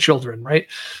bearing children, right?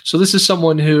 So this is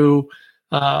someone who,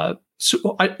 we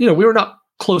were not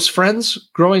close friends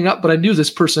growing up, but I knew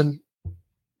this person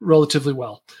relatively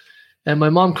well. And my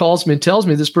mom calls me and tells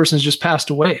me this person has just passed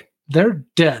away. They're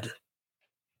dead.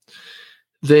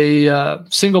 They,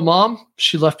 single mom,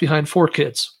 she left behind 4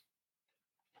 kids.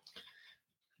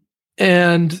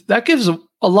 And that gives a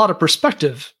lot of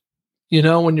perspective,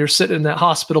 when you're sitting in that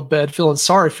hospital bed feeling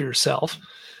sorry for yourself,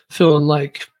 feeling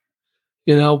like,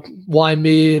 why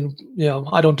me? And,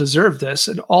 I don't deserve this.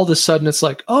 And all of a sudden it's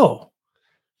like, oh,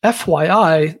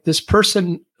 FYI, this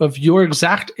person of your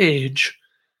exact age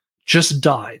just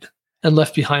died and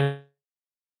left behind.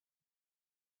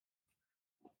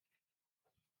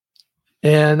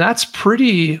 And that's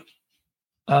pretty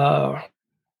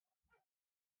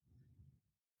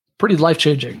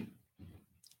life-changing.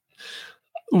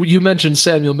 You mentioned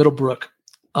Samuel Middlebrook.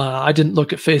 I didn't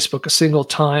look at Facebook a single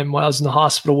time while I was in the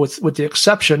hospital, with the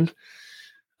exception,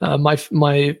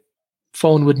 my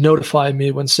phone would notify me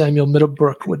when Samuel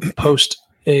Middlebrook would post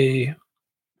an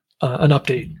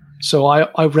update. So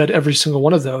I read every single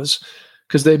one of those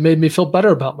because they made me feel better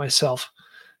about myself.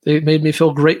 They made me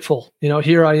feel grateful.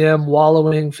 Here I am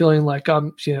wallowing, feeling like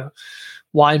I'm,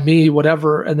 why me,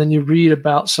 whatever. And then you read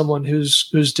about someone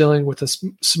who's dealing with a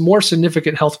more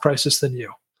significant health crisis than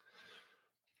you.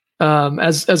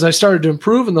 As I started to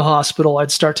improve in the hospital,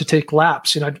 I'd start to take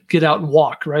laps. I'd get out and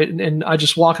walk, right? And I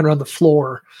just walking around the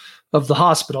floor of the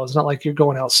hospital. It's not like you're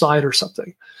going outside or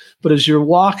something. But as you're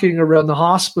walking around the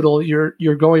hospital,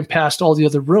 you're going past all the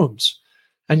other rooms,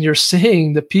 and you're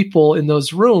seeing the people in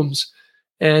those rooms,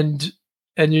 and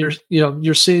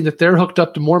you're seeing that they're hooked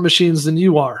up to more machines than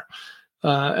you are,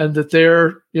 and that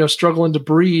they're struggling to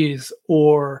breathe,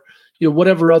 or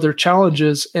whatever other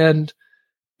challenges, and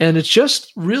it's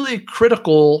just really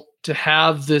critical to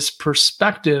have this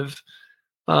perspective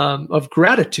of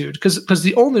gratitude, because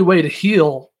the only way to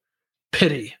heal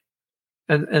pity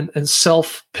and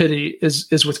self-pity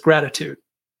is with gratitude.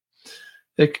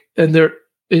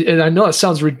 And I know it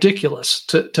sounds ridiculous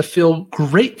to feel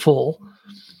grateful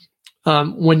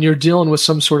when you're dealing with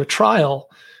some sort of trial,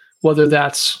 whether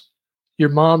that's your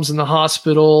mom's in the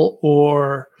hospital,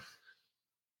 or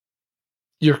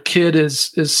your kid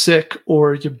is sick,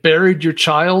 or you buried your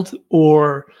child,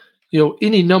 or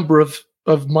any number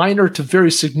of minor to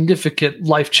very significant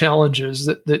life challenges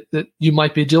that you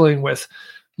might be dealing with.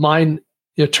 Mine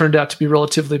turned out to be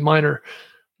relatively minor,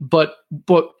 but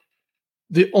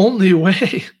the only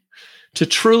way to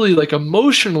truly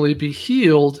emotionally be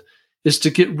healed is to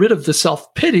get rid of the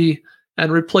self-pity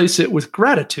and replace it with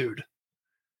gratitude,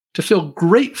 to feel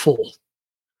grateful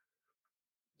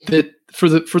that for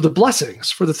the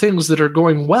blessings, for the things that are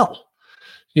going well,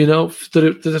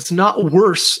 that it's not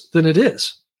worse than it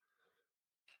is.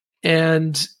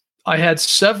 And I had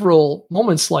several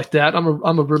moments like that.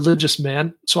 I'm a religious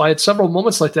man, so I had several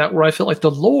moments like that where I felt like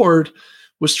the Lord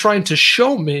was trying to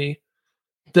show me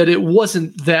that it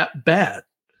wasn't that bad,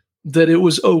 that it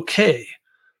was okay.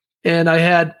 And I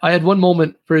had one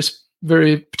moment very,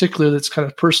 very particular that's kind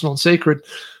of personal and sacred,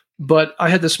 but I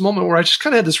had this moment where I just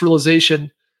kind of had this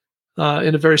realization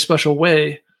in a very special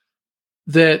way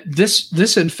that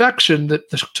this infection that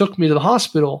took me to the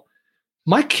hospital,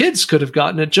 my kids could have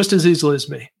gotten it just as easily as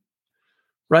me,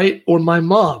 right? Or my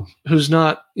mom, who's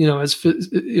not,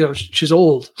 she's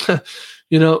old,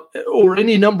 or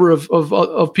any number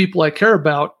of people I care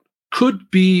about could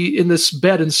be in this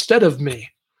bed instead of me.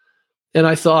 And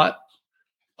I thought,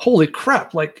 holy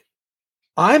crap!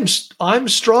 I'm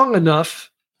strong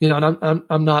enough, and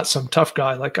I'm not some tough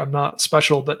guy. I'm not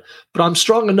special, but I'm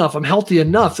strong enough. I'm healthy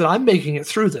enough that I'm making it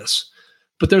through this.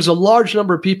 But there's a large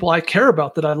number of people I care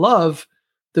about that I love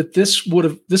that this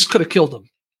could have killed them,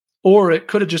 or it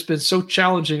could have just been so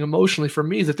challenging emotionally for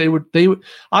me that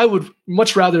I would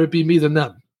much rather it be me than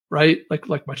them, right?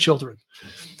 Like my children.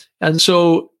 And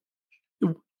so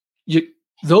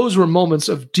those were moments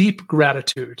of deep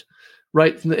gratitude,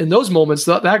 right? In those moments,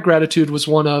 that gratitude was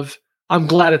one of, I'm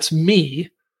glad it's me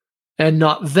and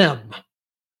not them,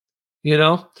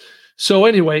 So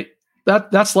anyway,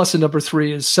 that's lesson number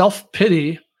 3 is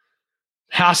self-pity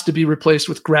has to be replaced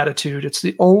with gratitude. It's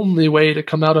the only way to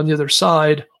come out on the other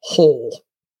side whole.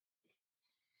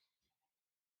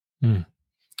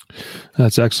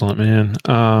 That's excellent, man.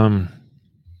 I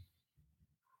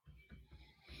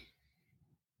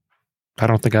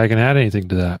don't think I can add anything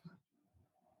to that.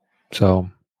 So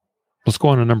let's go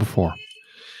on to number 4.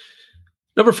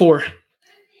 Number 4.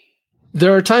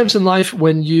 There are times in life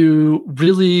when you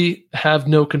really have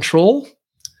no control.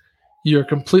 You're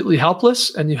completely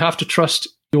helpless, and you have to trust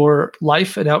your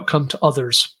life and outcome to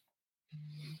others.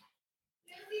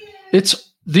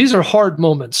 These are hard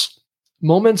moments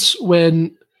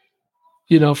when,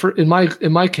 in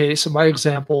my case, in my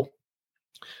example,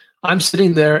 I'm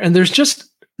sitting there and there's just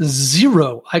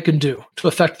zero I can do to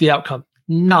affect the outcome.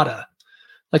 Nada.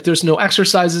 There's no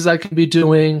exercises I can be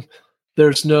doing.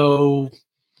 There's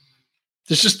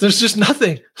just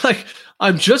nothing.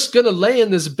 I'm just going to lay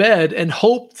in this bed and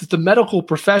hope that the medical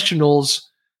professionals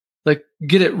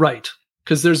get it right,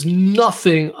 because there's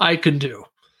nothing I can do.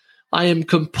 I am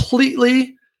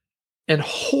completely and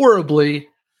horribly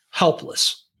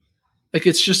helpless.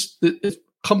 It's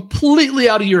completely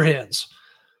out of your hands.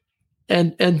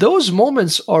 And those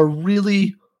moments are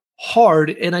really hard.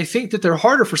 And I think that they're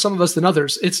harder for some of us than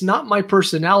others. It's not my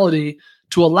personality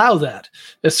to allow that.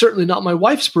 It's certainly not my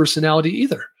wife's personality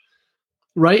either.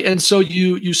 Right. And so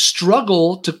you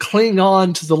struggle to cling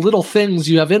on to the little things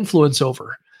you have influence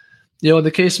over. In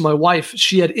the case of my wife,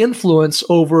 she had influence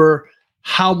over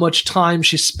how much time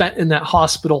she spent in that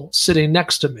hospital sitting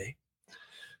next to me,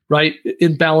 right?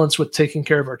 In balance with taking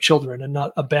care of our children and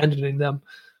not abandoning them.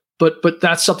 But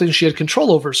that's something she had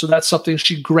control over. So that's something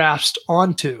she grasped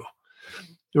onto,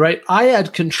 right? I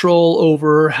had control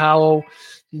over how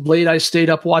late I stayed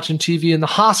up watching TV in the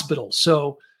hospital.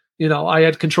 So, I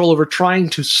had control over trying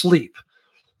to sleep.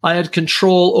 I had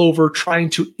control over trying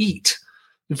to eat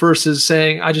versus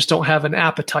saying, I just don't have an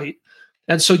appetite.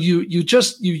 And so you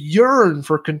yearn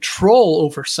for control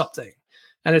over something.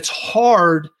 And it's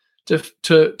hard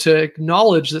to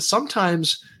acknowledge that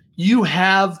sometimes you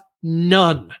have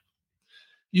none.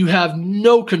 You have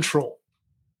no control.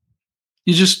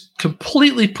 You just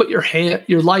completely put your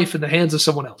life in the hands of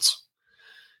someone else.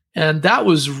 And that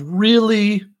was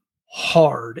really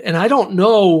hard. And I don't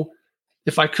know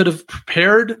if I could have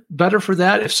prepared better for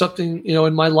that, if something,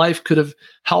 in my life could have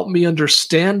helped me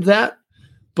understand that.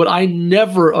 But I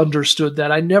never understood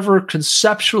that. I never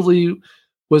conceptually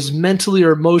was mentally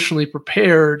or emotionally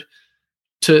prepared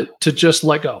to just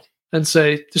let go and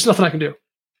say, there's nothing I can do.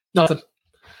 Nothing.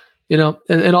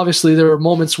 And obviously there were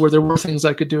moments where there were things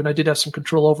I could do and I did have some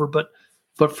control over, but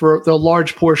for the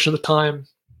large portion of the time,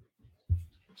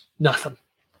 nothing.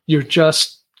 You're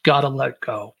just got to let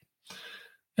go.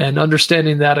 And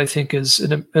understanding that, I think, is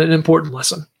an important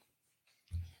lesson.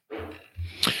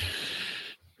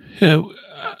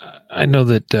 I know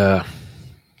that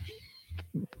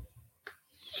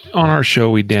on our show,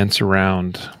 we dance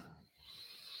around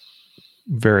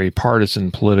very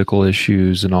partisan political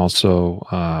issues and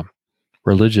also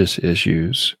religious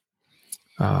issues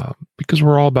because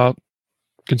we're all about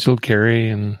concealed carry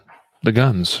and the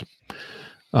guns.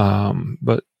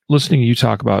 But listening to you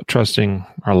talk about trusting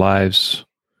our lives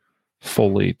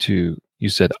fully to, you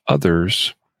said,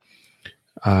 others,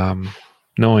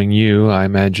 knowing you, I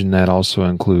imagine that also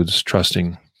includes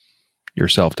trusting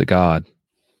yourself to God.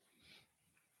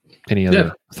 Any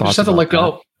other thoughts? You just have to let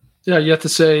go. Yeah, you have to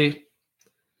say,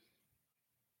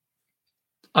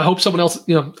 I hope someone else,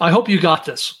 I hope you got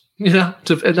this, and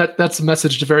that's the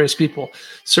message to various people,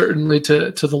 certainly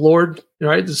to the Lord,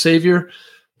 right, the Savior,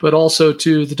 but also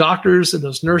to the doctors and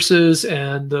those nurses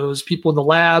and those people in the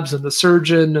labs and the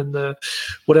surgeon and the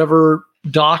whatever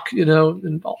doc,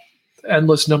 and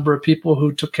endless number of people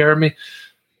who took care of me.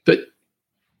 But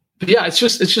yeah, it's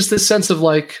just this sense of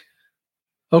like,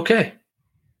 okay,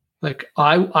 like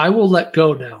I will let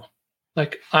go now.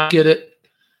 Like I get it.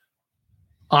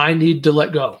 I need to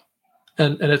let go.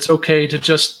 And it's okay to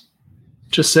just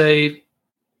say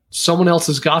someone else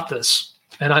has got this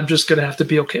and I'm just going to have to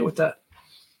be okay with that.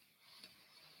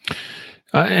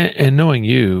 And knowing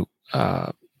you,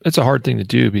 it's a hard thing to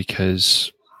do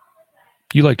because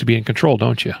you like to be in control,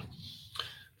 don't you?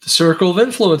 The circle of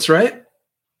influence, right?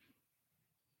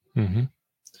 Mm-hmm.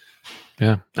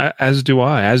 Yeah. As do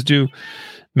I, as do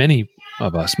many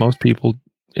of us. Most people,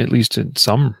 at least in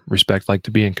some respect, like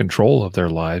to be in control of their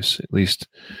lives, at least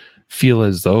feel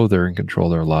as though they're in control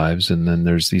of their lives. And then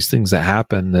there's these things that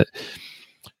happen that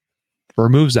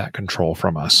removes that control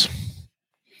from us.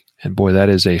 And boy, that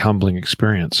is a humbling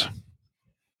experience.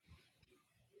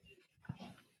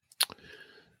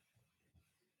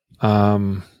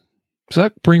 So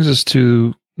that brings us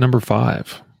to number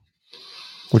 5,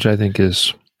 which I think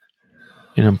is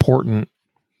an important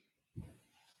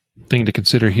thing to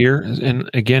consider here. And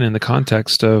again, in the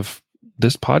context of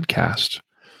this podcast,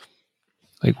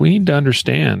 like we need to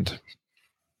understand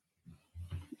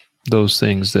those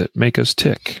things that make us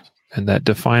tick and that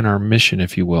define our mission,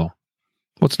 if you will.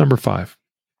 What's number 5?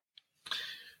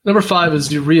 Number 5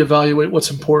 is you reevaluate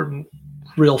what's important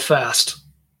real fast.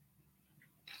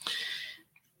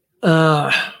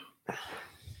 There's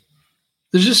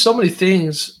just so many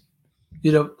things,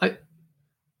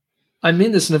 I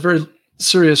mean this in a very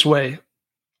serious way.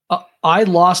 I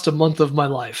lost a month of my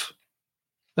life.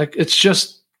 Like it's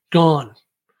just gone.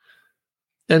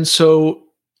 And so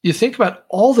you think about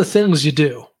all the things you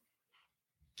do,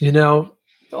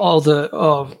 all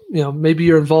the, maybe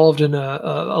you're involved in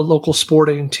a local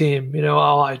sporting team,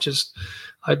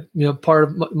 part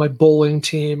of my bowling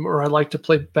team, or I like to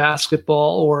play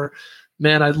basketball, or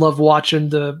man, I love watching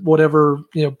the whatever,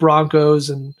 Broncos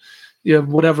and,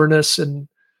 whateverness. And,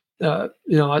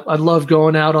 I love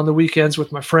going out on the weekends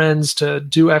with my friends to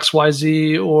do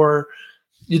XYZ, or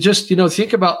you just,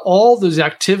 think about all those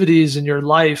activities in your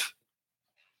life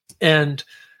and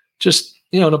just,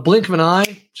 in a blink of an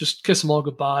eye, just kiss them all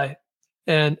goodbye.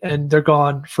 And they're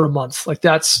gone for a month. Like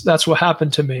that's what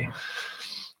happened to me.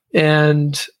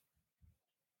 And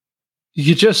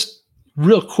you just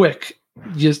real quick,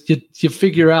 you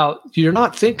figure out you're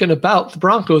not thinking about the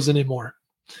Broncos anymore.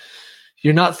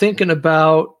 You're not thinking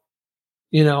about,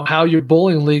 how your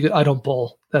bowling league. I don't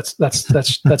bowl. That's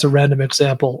a random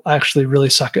example. I actually really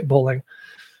suck at bowling,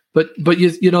 but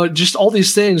just all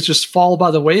these things just fall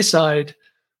by the wayside,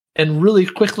 and really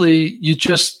quickly you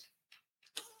just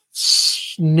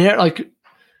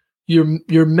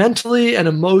you're mentally and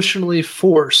emotionally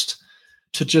forced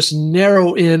to just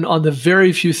narrow in on the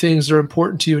very few things that are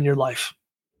important to you in your life.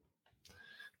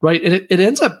 Right. And it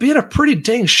ends up being a pretty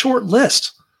dang short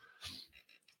list.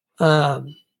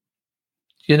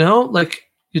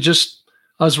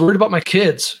 I was worried about my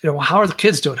kids. How are the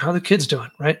kids doing? How are the kids doing?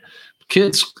 Right?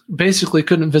 Kids basically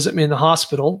couldn't visit me in the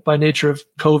hospital by nature of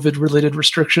COVID-related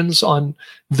restrictions on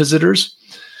visitors.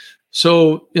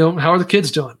 So, how are the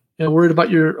kids doing? I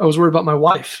was worried about my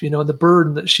wife, and the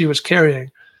burden that she was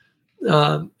carrying.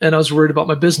 And I was worried about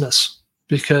my business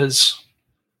because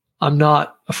I'm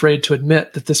not afraid to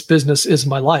admit that this business is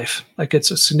my life. Like,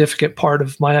 it's a significant part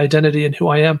of my identity and who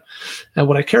I am and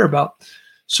what I care about.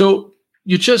 So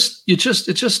it just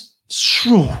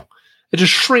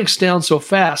shrinks down so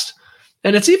fast.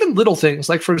 And it's even little things.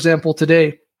 Like, for example,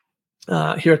 today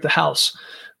here at the house,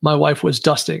 my wife was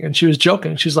dusting and she was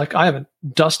joking. She's like, I haven't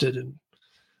dusted in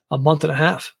a month and a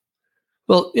half.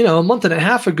 Well, a month and a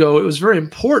half ago, it was very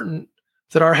important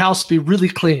that our house be really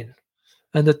clean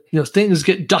and that, things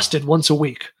get dusted once a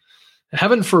week.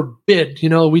 Heaven forbid,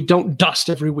 we don't dust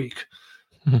every week.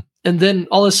 Mm-hmm. And then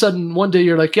all of a sudden, one day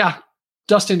you're like, yeah,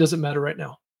 dusting doesn't matter right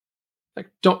now. Like,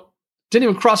 didn't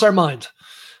even cross our mind,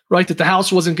 right? That the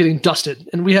house wasn't getting dusted.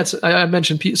 And we had, I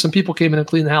mentioned some people came in and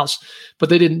cleaned the house, but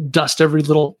they didn't dust every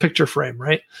little picture frame,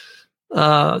 right?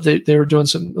 They were doing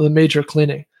some of the major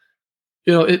cleaning.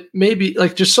 It may be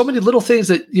like just so many little things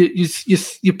that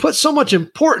you put so much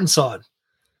importance on,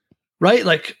 right?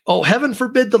 Like, oh, heaven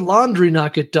forbid the laundry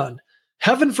not get done.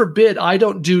 Heaven forbid I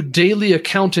don't do daily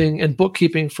accounting and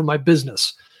bookkeeping for my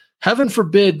business. Heaven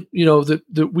forbid,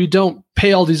 that we don't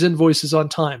pay all these invoices on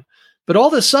time. But all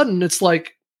of a sudden, it's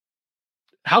like,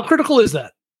 how critical is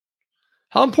that?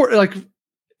 How important, like,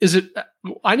 is it?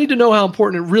 I need to know how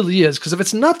important it really is, because if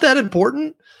it's not that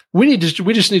important, we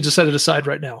just need to set it aside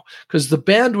right now, because the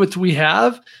bandwidth we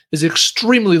have is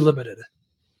extremely limited,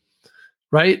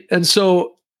 right? And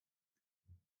so,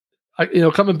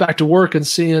 coming back to work and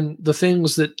seeing the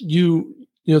things that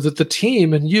that the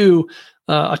team and you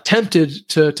attempted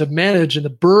to manage, and the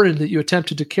burden that you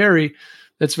attempted to carry,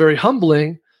 that's very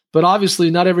humbling. But obviously,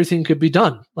 not everything could be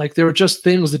done. Like, there were just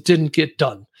things that didn't get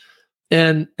done.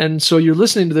 And so you're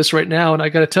listening to this right now, and I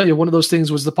got to tell you, one of those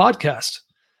things was the podcast,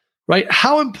 right?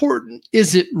 How important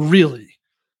is it really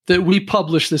that we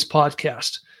publish this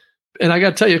podcast? And I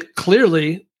got to tell you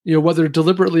clearly, whether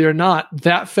deliberately or not,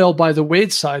 that fell by the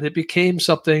wayside. It became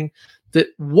something that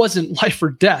wasn't life or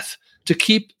death to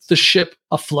keep the ship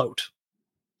afloat.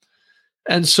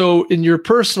 And so in your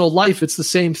personal life, it's the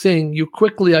same thing. You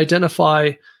quickly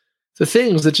identify the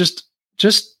things that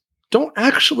just don't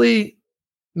actually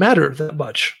matter that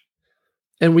much.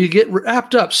 And we get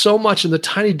wrapped up so much in the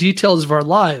tiny details of our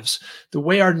lives. The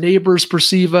way our neighbors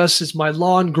perceive us. Is my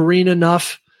lawn green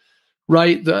enough?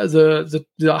 Right? The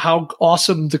how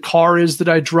awesome the car is that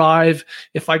I drive.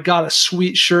 If I got a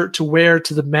sweet shirt to wear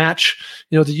to the match,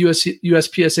 the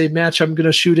USPSA match I'm going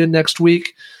to shoot in next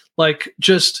week. Like,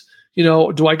 just,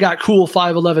 do I got cool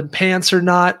 5'11" pants or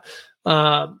not?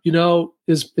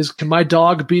 Can my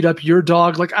dog beat up your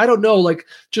dog? Like, I don't know, like,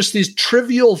 just these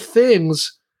trivial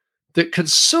things that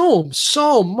consume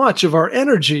so much of our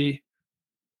energy.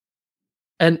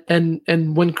 And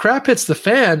when crap hits the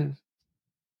fan,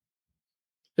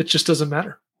 it just doesn't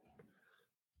matter.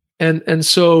 And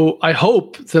so I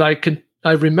hope that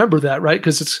I remember that, right?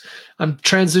 Because I'm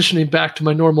transitioning back to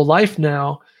my normal life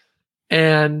now.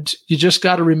 And you just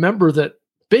got to remember that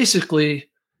basically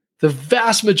the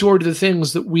vast majority of the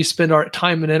things that we spend our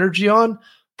time and energy on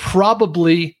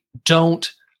probably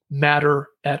don't matter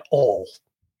at all.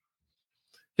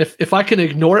 If I can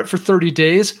ignore it for 30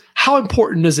 days, how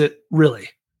important is it really?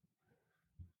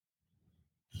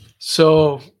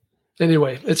 So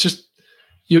anyway, it's just,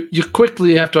 you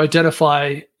quickly have to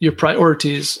identify your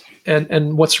priorities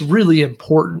and what's really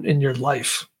important in your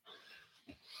life.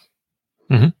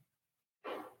 Mm-hmm.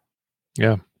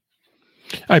 Yeah.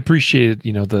 I appreciated,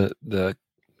 the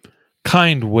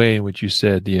kind way in which you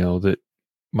said, that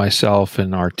myself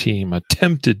and our team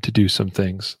attempted to do some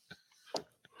things.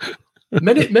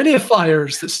 many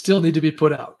fires that still need to be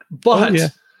put out, but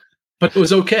it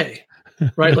was okay,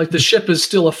 right? Like, the ship is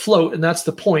still afloat, and that's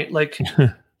the point. Like,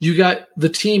 the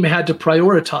team had to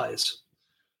prioritize,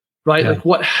 right? Yeah. Like,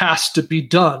 what has to be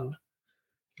done.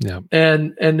 Yeah.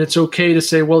 And it's okay to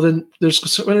say, well, then there's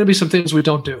going to be some things we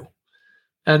don't do,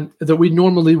 and that we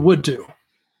normally would do.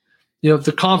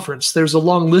 The conference, there's a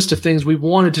long list of things we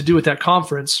wanted to do at that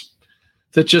conference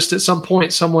that just at some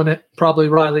point, someone, probably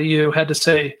Riley, you, had to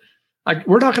say,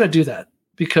 we're not going to do that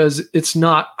because it's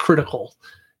not critical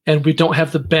and we don't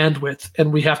have the bandwidth,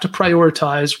 and we have to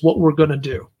prioritize what we're going to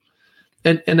do.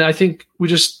 And I think we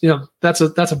just, that's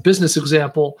a business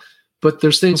example, but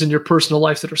there's things in your personal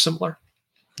life that are similar.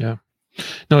 Yeah.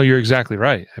 No, you're exactly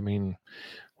right. I mean,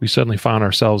 we suddenly found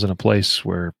ourselves in a place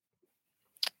where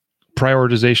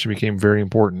prioritization became very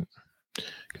important.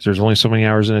 because there's only so many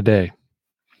hours in a day.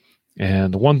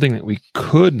 And the one thing that we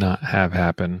could not have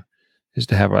happen is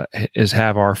to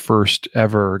have our first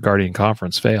ever Guardian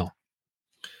conference fail,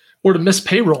 or to miss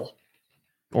payroll,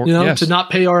 or to not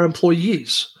pay our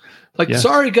employees. Like,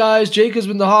 sorry guys, Jake has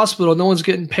been in the hospital. No one's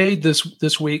getting paid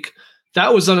this week.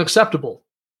 That was unacceptable,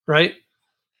 right?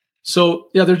 So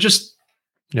yeah, they're just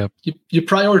you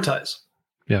prioritize.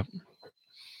 Yep.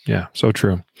 Yeah, so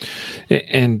true.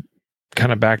 And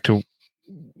kind of back to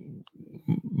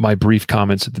my brief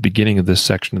comments at the beginning of this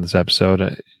section of this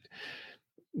episode,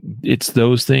 it's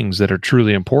those things that are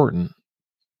truly important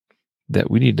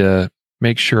that we need to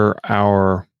make sure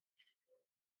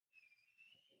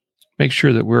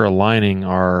that we're aligning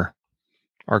our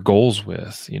goals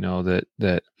with,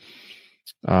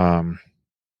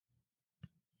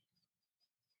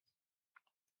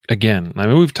 again, I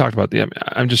mean, we've talked about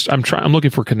I'm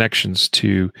looking for connections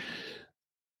to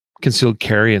concealed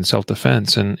carry and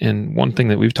self-defense. And one thing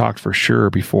that we've talked for sure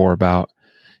before about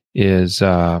is,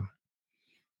 how,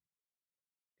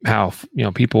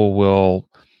 people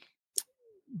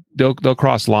they'll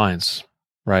cross lines,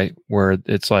 right? Where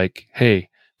it's like, hey,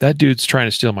 that dude's trying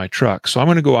to steal my truck, so I'm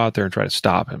going to go out there and try to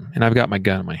stop him. And I've got my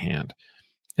gun in my hand,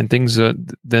 and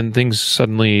then things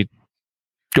suddenly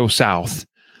go south.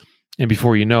 And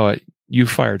before you know it, you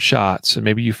fired shots, and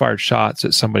maybe you fired shots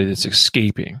at somebody that's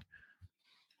escaping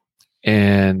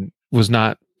and was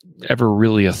not ever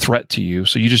really a threat to you.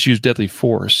 So you just used deadly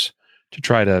force to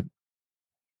try to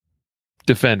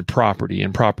defend property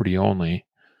and property only.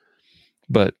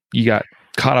 But you got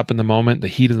caught up in the moment, the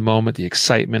heat of the moment, the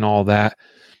excitement, all that.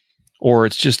 Or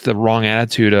it's just the wrong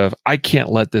attitude of, I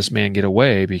can't let this man get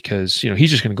away because, he's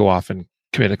just going to go off and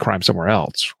commit a crime somewhere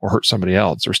else, or hurt somebody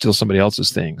else, or steal somebody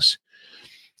else's things.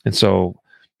 And so,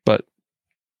 but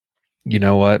you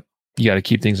know what? You got to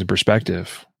keep things in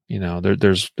perspective.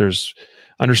 There's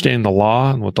understanding the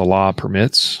law and what the law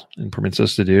permits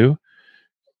us to do.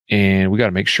 And we got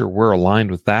to make sure we're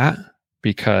aligned with that,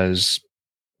 because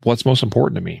what's most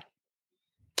important to me?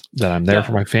 That I'm there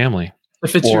for my family.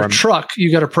 If it's your truck,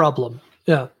 you got a problem.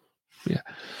 Yeah. Yeah.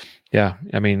 Yeah.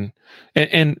 I mean,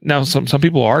 and now some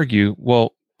people argue,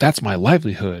 well, that's my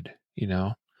livelihood,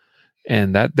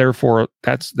 and that therefore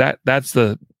that's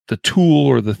the tool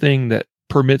or the thing that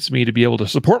permits me to be able to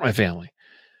support my family.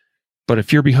 But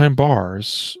if you're behind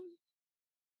bars,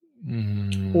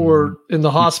 or in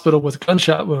the hospital with a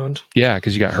gunshot wound,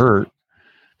 because you got hurt.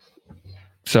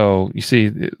 So you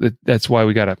see, that's why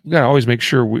we gotta always make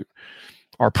sure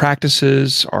our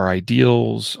practices, our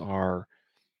ideals, our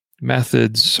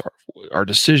methods, our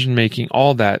decision making,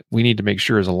 all that we need to make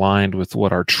sure is aligned with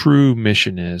what our true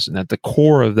mission is, and at the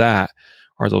core of that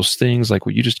are those things like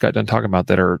what you just got done talking about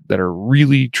that are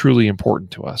really truly important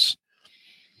to us.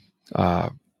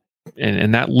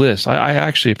 And that list, I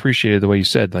actually appreciated the way you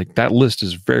said, like, that list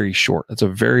is very short. It's a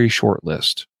very short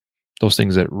list. Those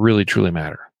things that really truly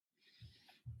matter.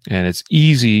 And it's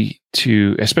easy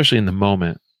to, especially in the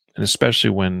moment, and especially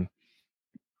when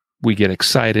we get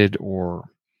excited or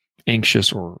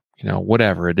anxious or,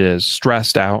 whatever it is,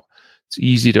 stressed out, it's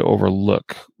easy to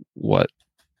overlook what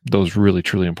those really,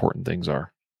 truly important things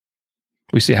are.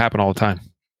 We see it happen all the time.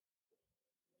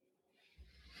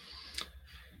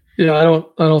 Yeah, I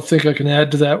don't think I can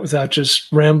add to that without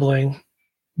just rambling.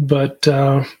 But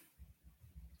I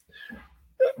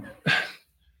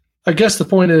guess the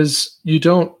point is, you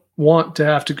don't want to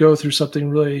have to go through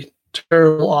something really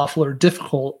terrible, awful, or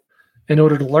difficult in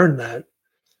order to learn that.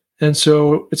 And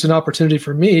so it's an opportunity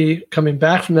for me, coming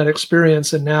back from that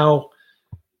experience and now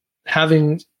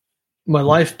having my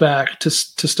life back, to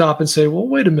stop and say, well,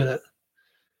 wait a minute.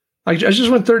 I just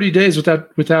went 30 days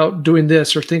without doing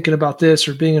this or thinking about this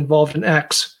or being involved in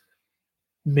X.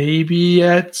 Maybe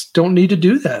I don't need to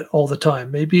do that all the time.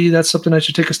 Maybe that's something I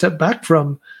should take a step back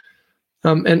from.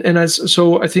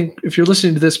 So I think if you're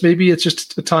listening to this, maybe it's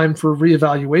just a time for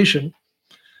reevaluation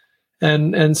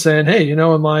and saying, hey,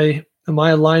 am I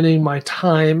aligning my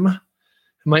time,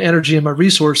 my energy, and my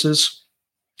resources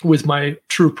with my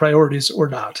true priorities or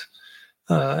not?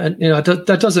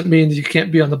 That doesn't mean that you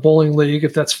can't be on the bowling league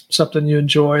if that's something you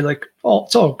enjoy. Like,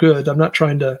 it's all good. I'm not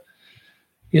trying to,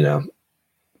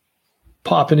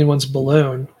 pop anyone's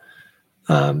balloon.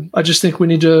 I just think we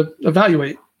need to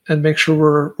evaluate and make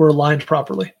sure we're aligned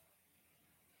properly.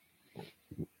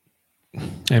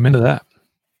 Amen to that.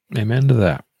 Amen to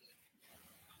that.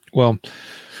 Well,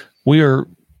 we are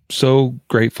so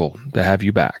grateful to have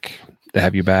you back.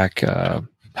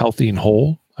 Healthy and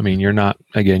whole. I mean,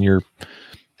 you're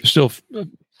still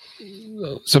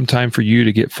some time for you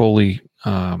to get fully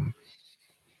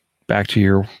back to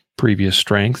your previous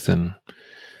strength,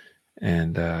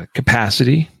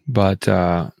 capacity, but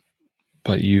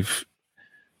you've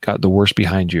got the worst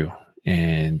behind you,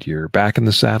 and you're back in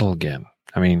the saddle again.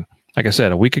 I mean, like I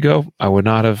said, a week ago, I would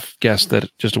not have guessed that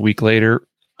just a week later,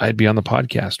 I'd be on the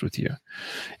podcast with you.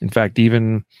 In fact,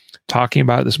 even talking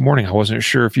about it this morning, I wasn't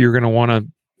sure if you were going to want to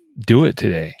do it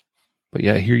today, but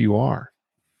yeah, here you are.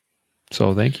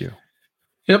 So thank you.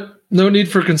 Yep. No need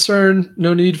for concern.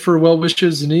 No need for well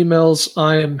wishes and emails.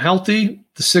 I am healthy.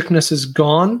 The sickness is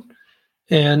gone,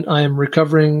 and I am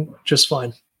recovering just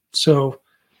fine. So,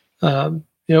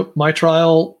 my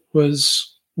trial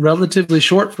was relatively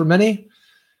short for many,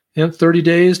 30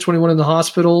 days, 21 in the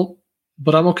hospital,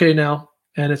 but I'm okay now,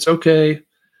 and it's okay.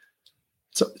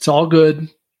 It's all good.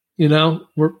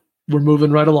 We're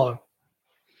moving right along.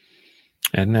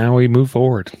 And now we move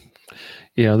forward.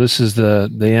 This is the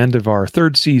end of our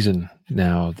third season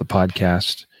now of the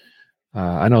podcast.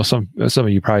 I know some of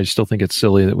you probably still think it's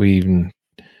silly that we even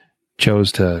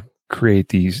chose to create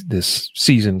this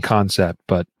season concept,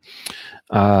 but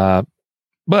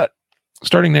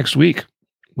starting next week,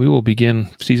 we will begin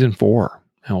season 4,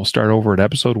 and we'll start over at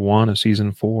episode 1 of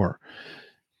season 4.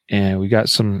 And we got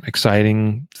some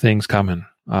exciting things coming.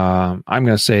 I'm going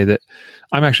to say that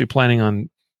I'm actually planning on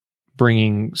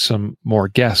bringing some more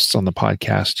guests on the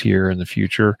podcast here in the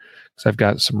future, because I've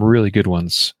got some really good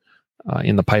ones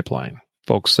in the pipeline.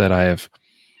 Folks that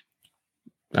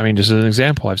just as an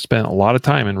example, I've spent a lot of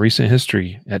time in recent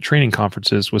history at training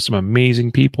conferences with some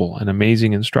amazing people and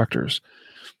amazing instructors.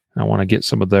 I want to get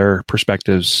some of their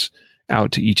perspectives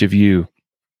out to each of you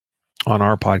on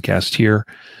our podcast here.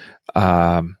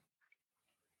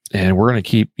 And we're going to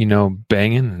keep,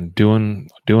 banging and doing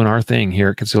our thing here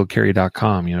at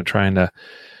concealedcarry.com, trying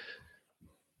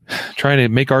to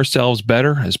make ourselves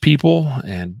better as people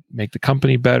and make the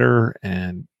company better,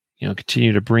 and,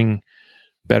 continue to bring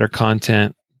better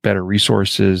content, better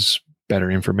resources, better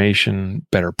information,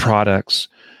 better products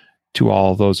to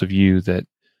all those of you that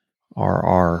are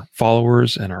our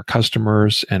followers and our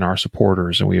customers and our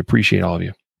supporters. And we appreciate all of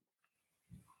you.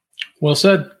 Well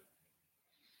said.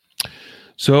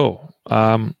 So,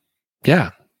 that's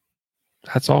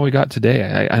all we got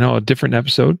today. I know a different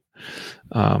episode.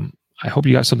 I hope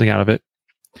you got something out of it,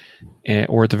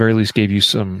 or at the very least gave you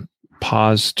some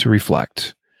pause to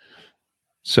reflect.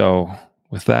 So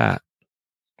with that,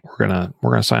 we're gonna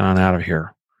sign on out of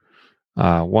here.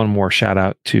 One more shout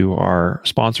out to our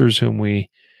sponsors, whom we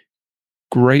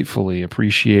gratefully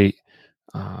appreciate.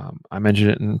 I mentioned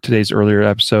it in today's earlier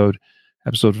episode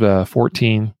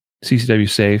 14, CCW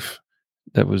Safe.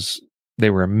 They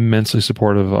were immensely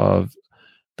supportive of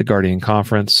the Guardian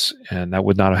Conference, and that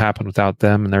would not have happened without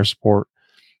them and their support,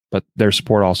 but their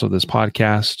support also this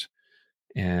podcast,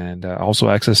 and also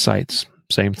Access Sites,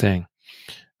 same thing.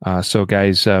 So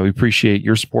guys, we appreciate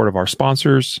your support of our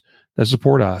sponsors that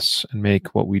support us and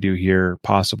make what we do here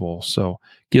possible. So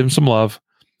give them some love,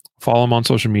 follow them on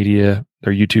social media,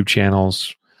 their YouTube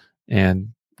channels,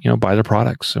 and buy their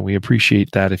products. And we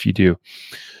appreciate that if you do.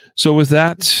 So with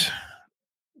that,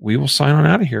 we will sign on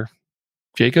out of here.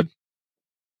 Jacob?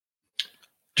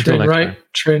 Train right,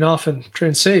 train often,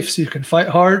 train safe, so you can fight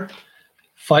hard,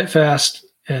 fight fast,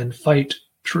 and fight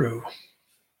true.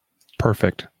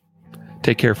 Perfect.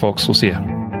 Take care, folks. We'll see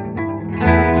you.